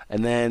button,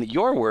 and then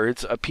your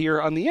words appear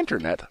on the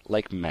internet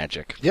like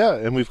magic. Yeah,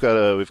 and we've got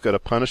a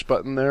punish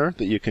button there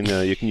that you can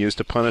use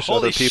to punish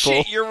other people.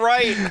 Holy shit, you're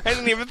right. I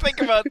didn't even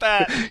think about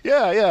that.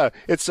 Yeah.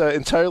 It's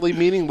entirely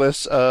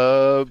meaningless,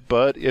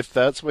 but if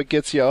that's what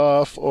gets you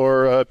off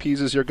or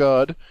appeases your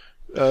god,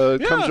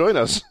 come join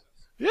us.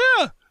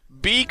 Yeah.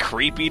 Be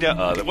creepy to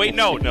others. Wait,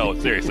 no,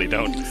 seriously,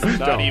 don't.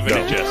 Not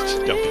even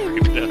just. Don't be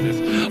creepy to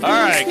others. All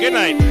right, good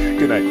night.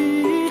 Good night.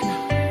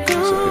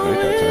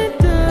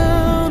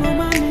 Down on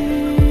my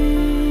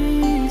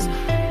knees,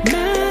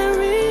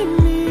 marry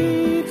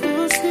me,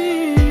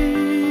 pussy,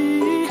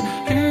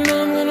 and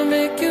I'm gonna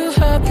make you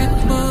happy,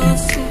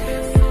 pussy,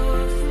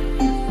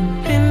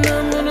 and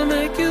I'm gonna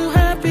make you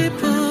happy,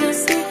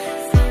 pussy,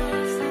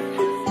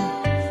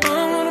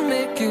 I'm gonna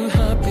make you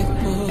happy,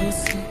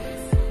 pussy.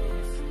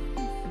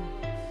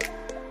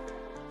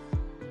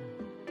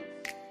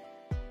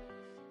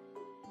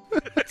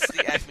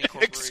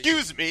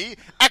 Excuse me,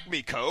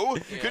 Acme Co.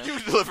 Could you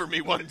deliver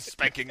me one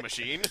spanking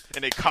machine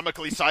in a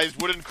comically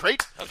sized wooden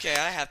crate? Okay,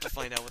 I have to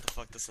find out what the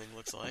fuck this thing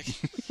looks like.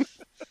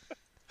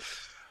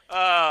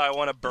 I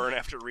want to burn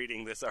after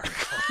reading this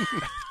article.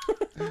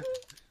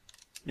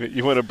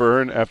 You want to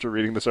burn after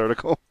reading this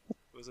article?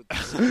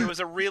 It was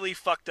a really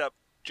fucked up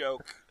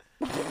joke.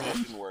 It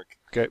didn't work.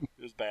 Okay.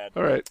 It was bad.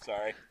 All right.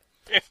 Sorry.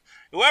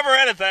 Whoever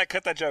edited that,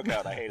 cut that joke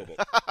out. I hated it.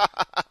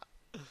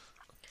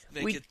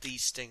 Make it the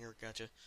stinger, gotcha.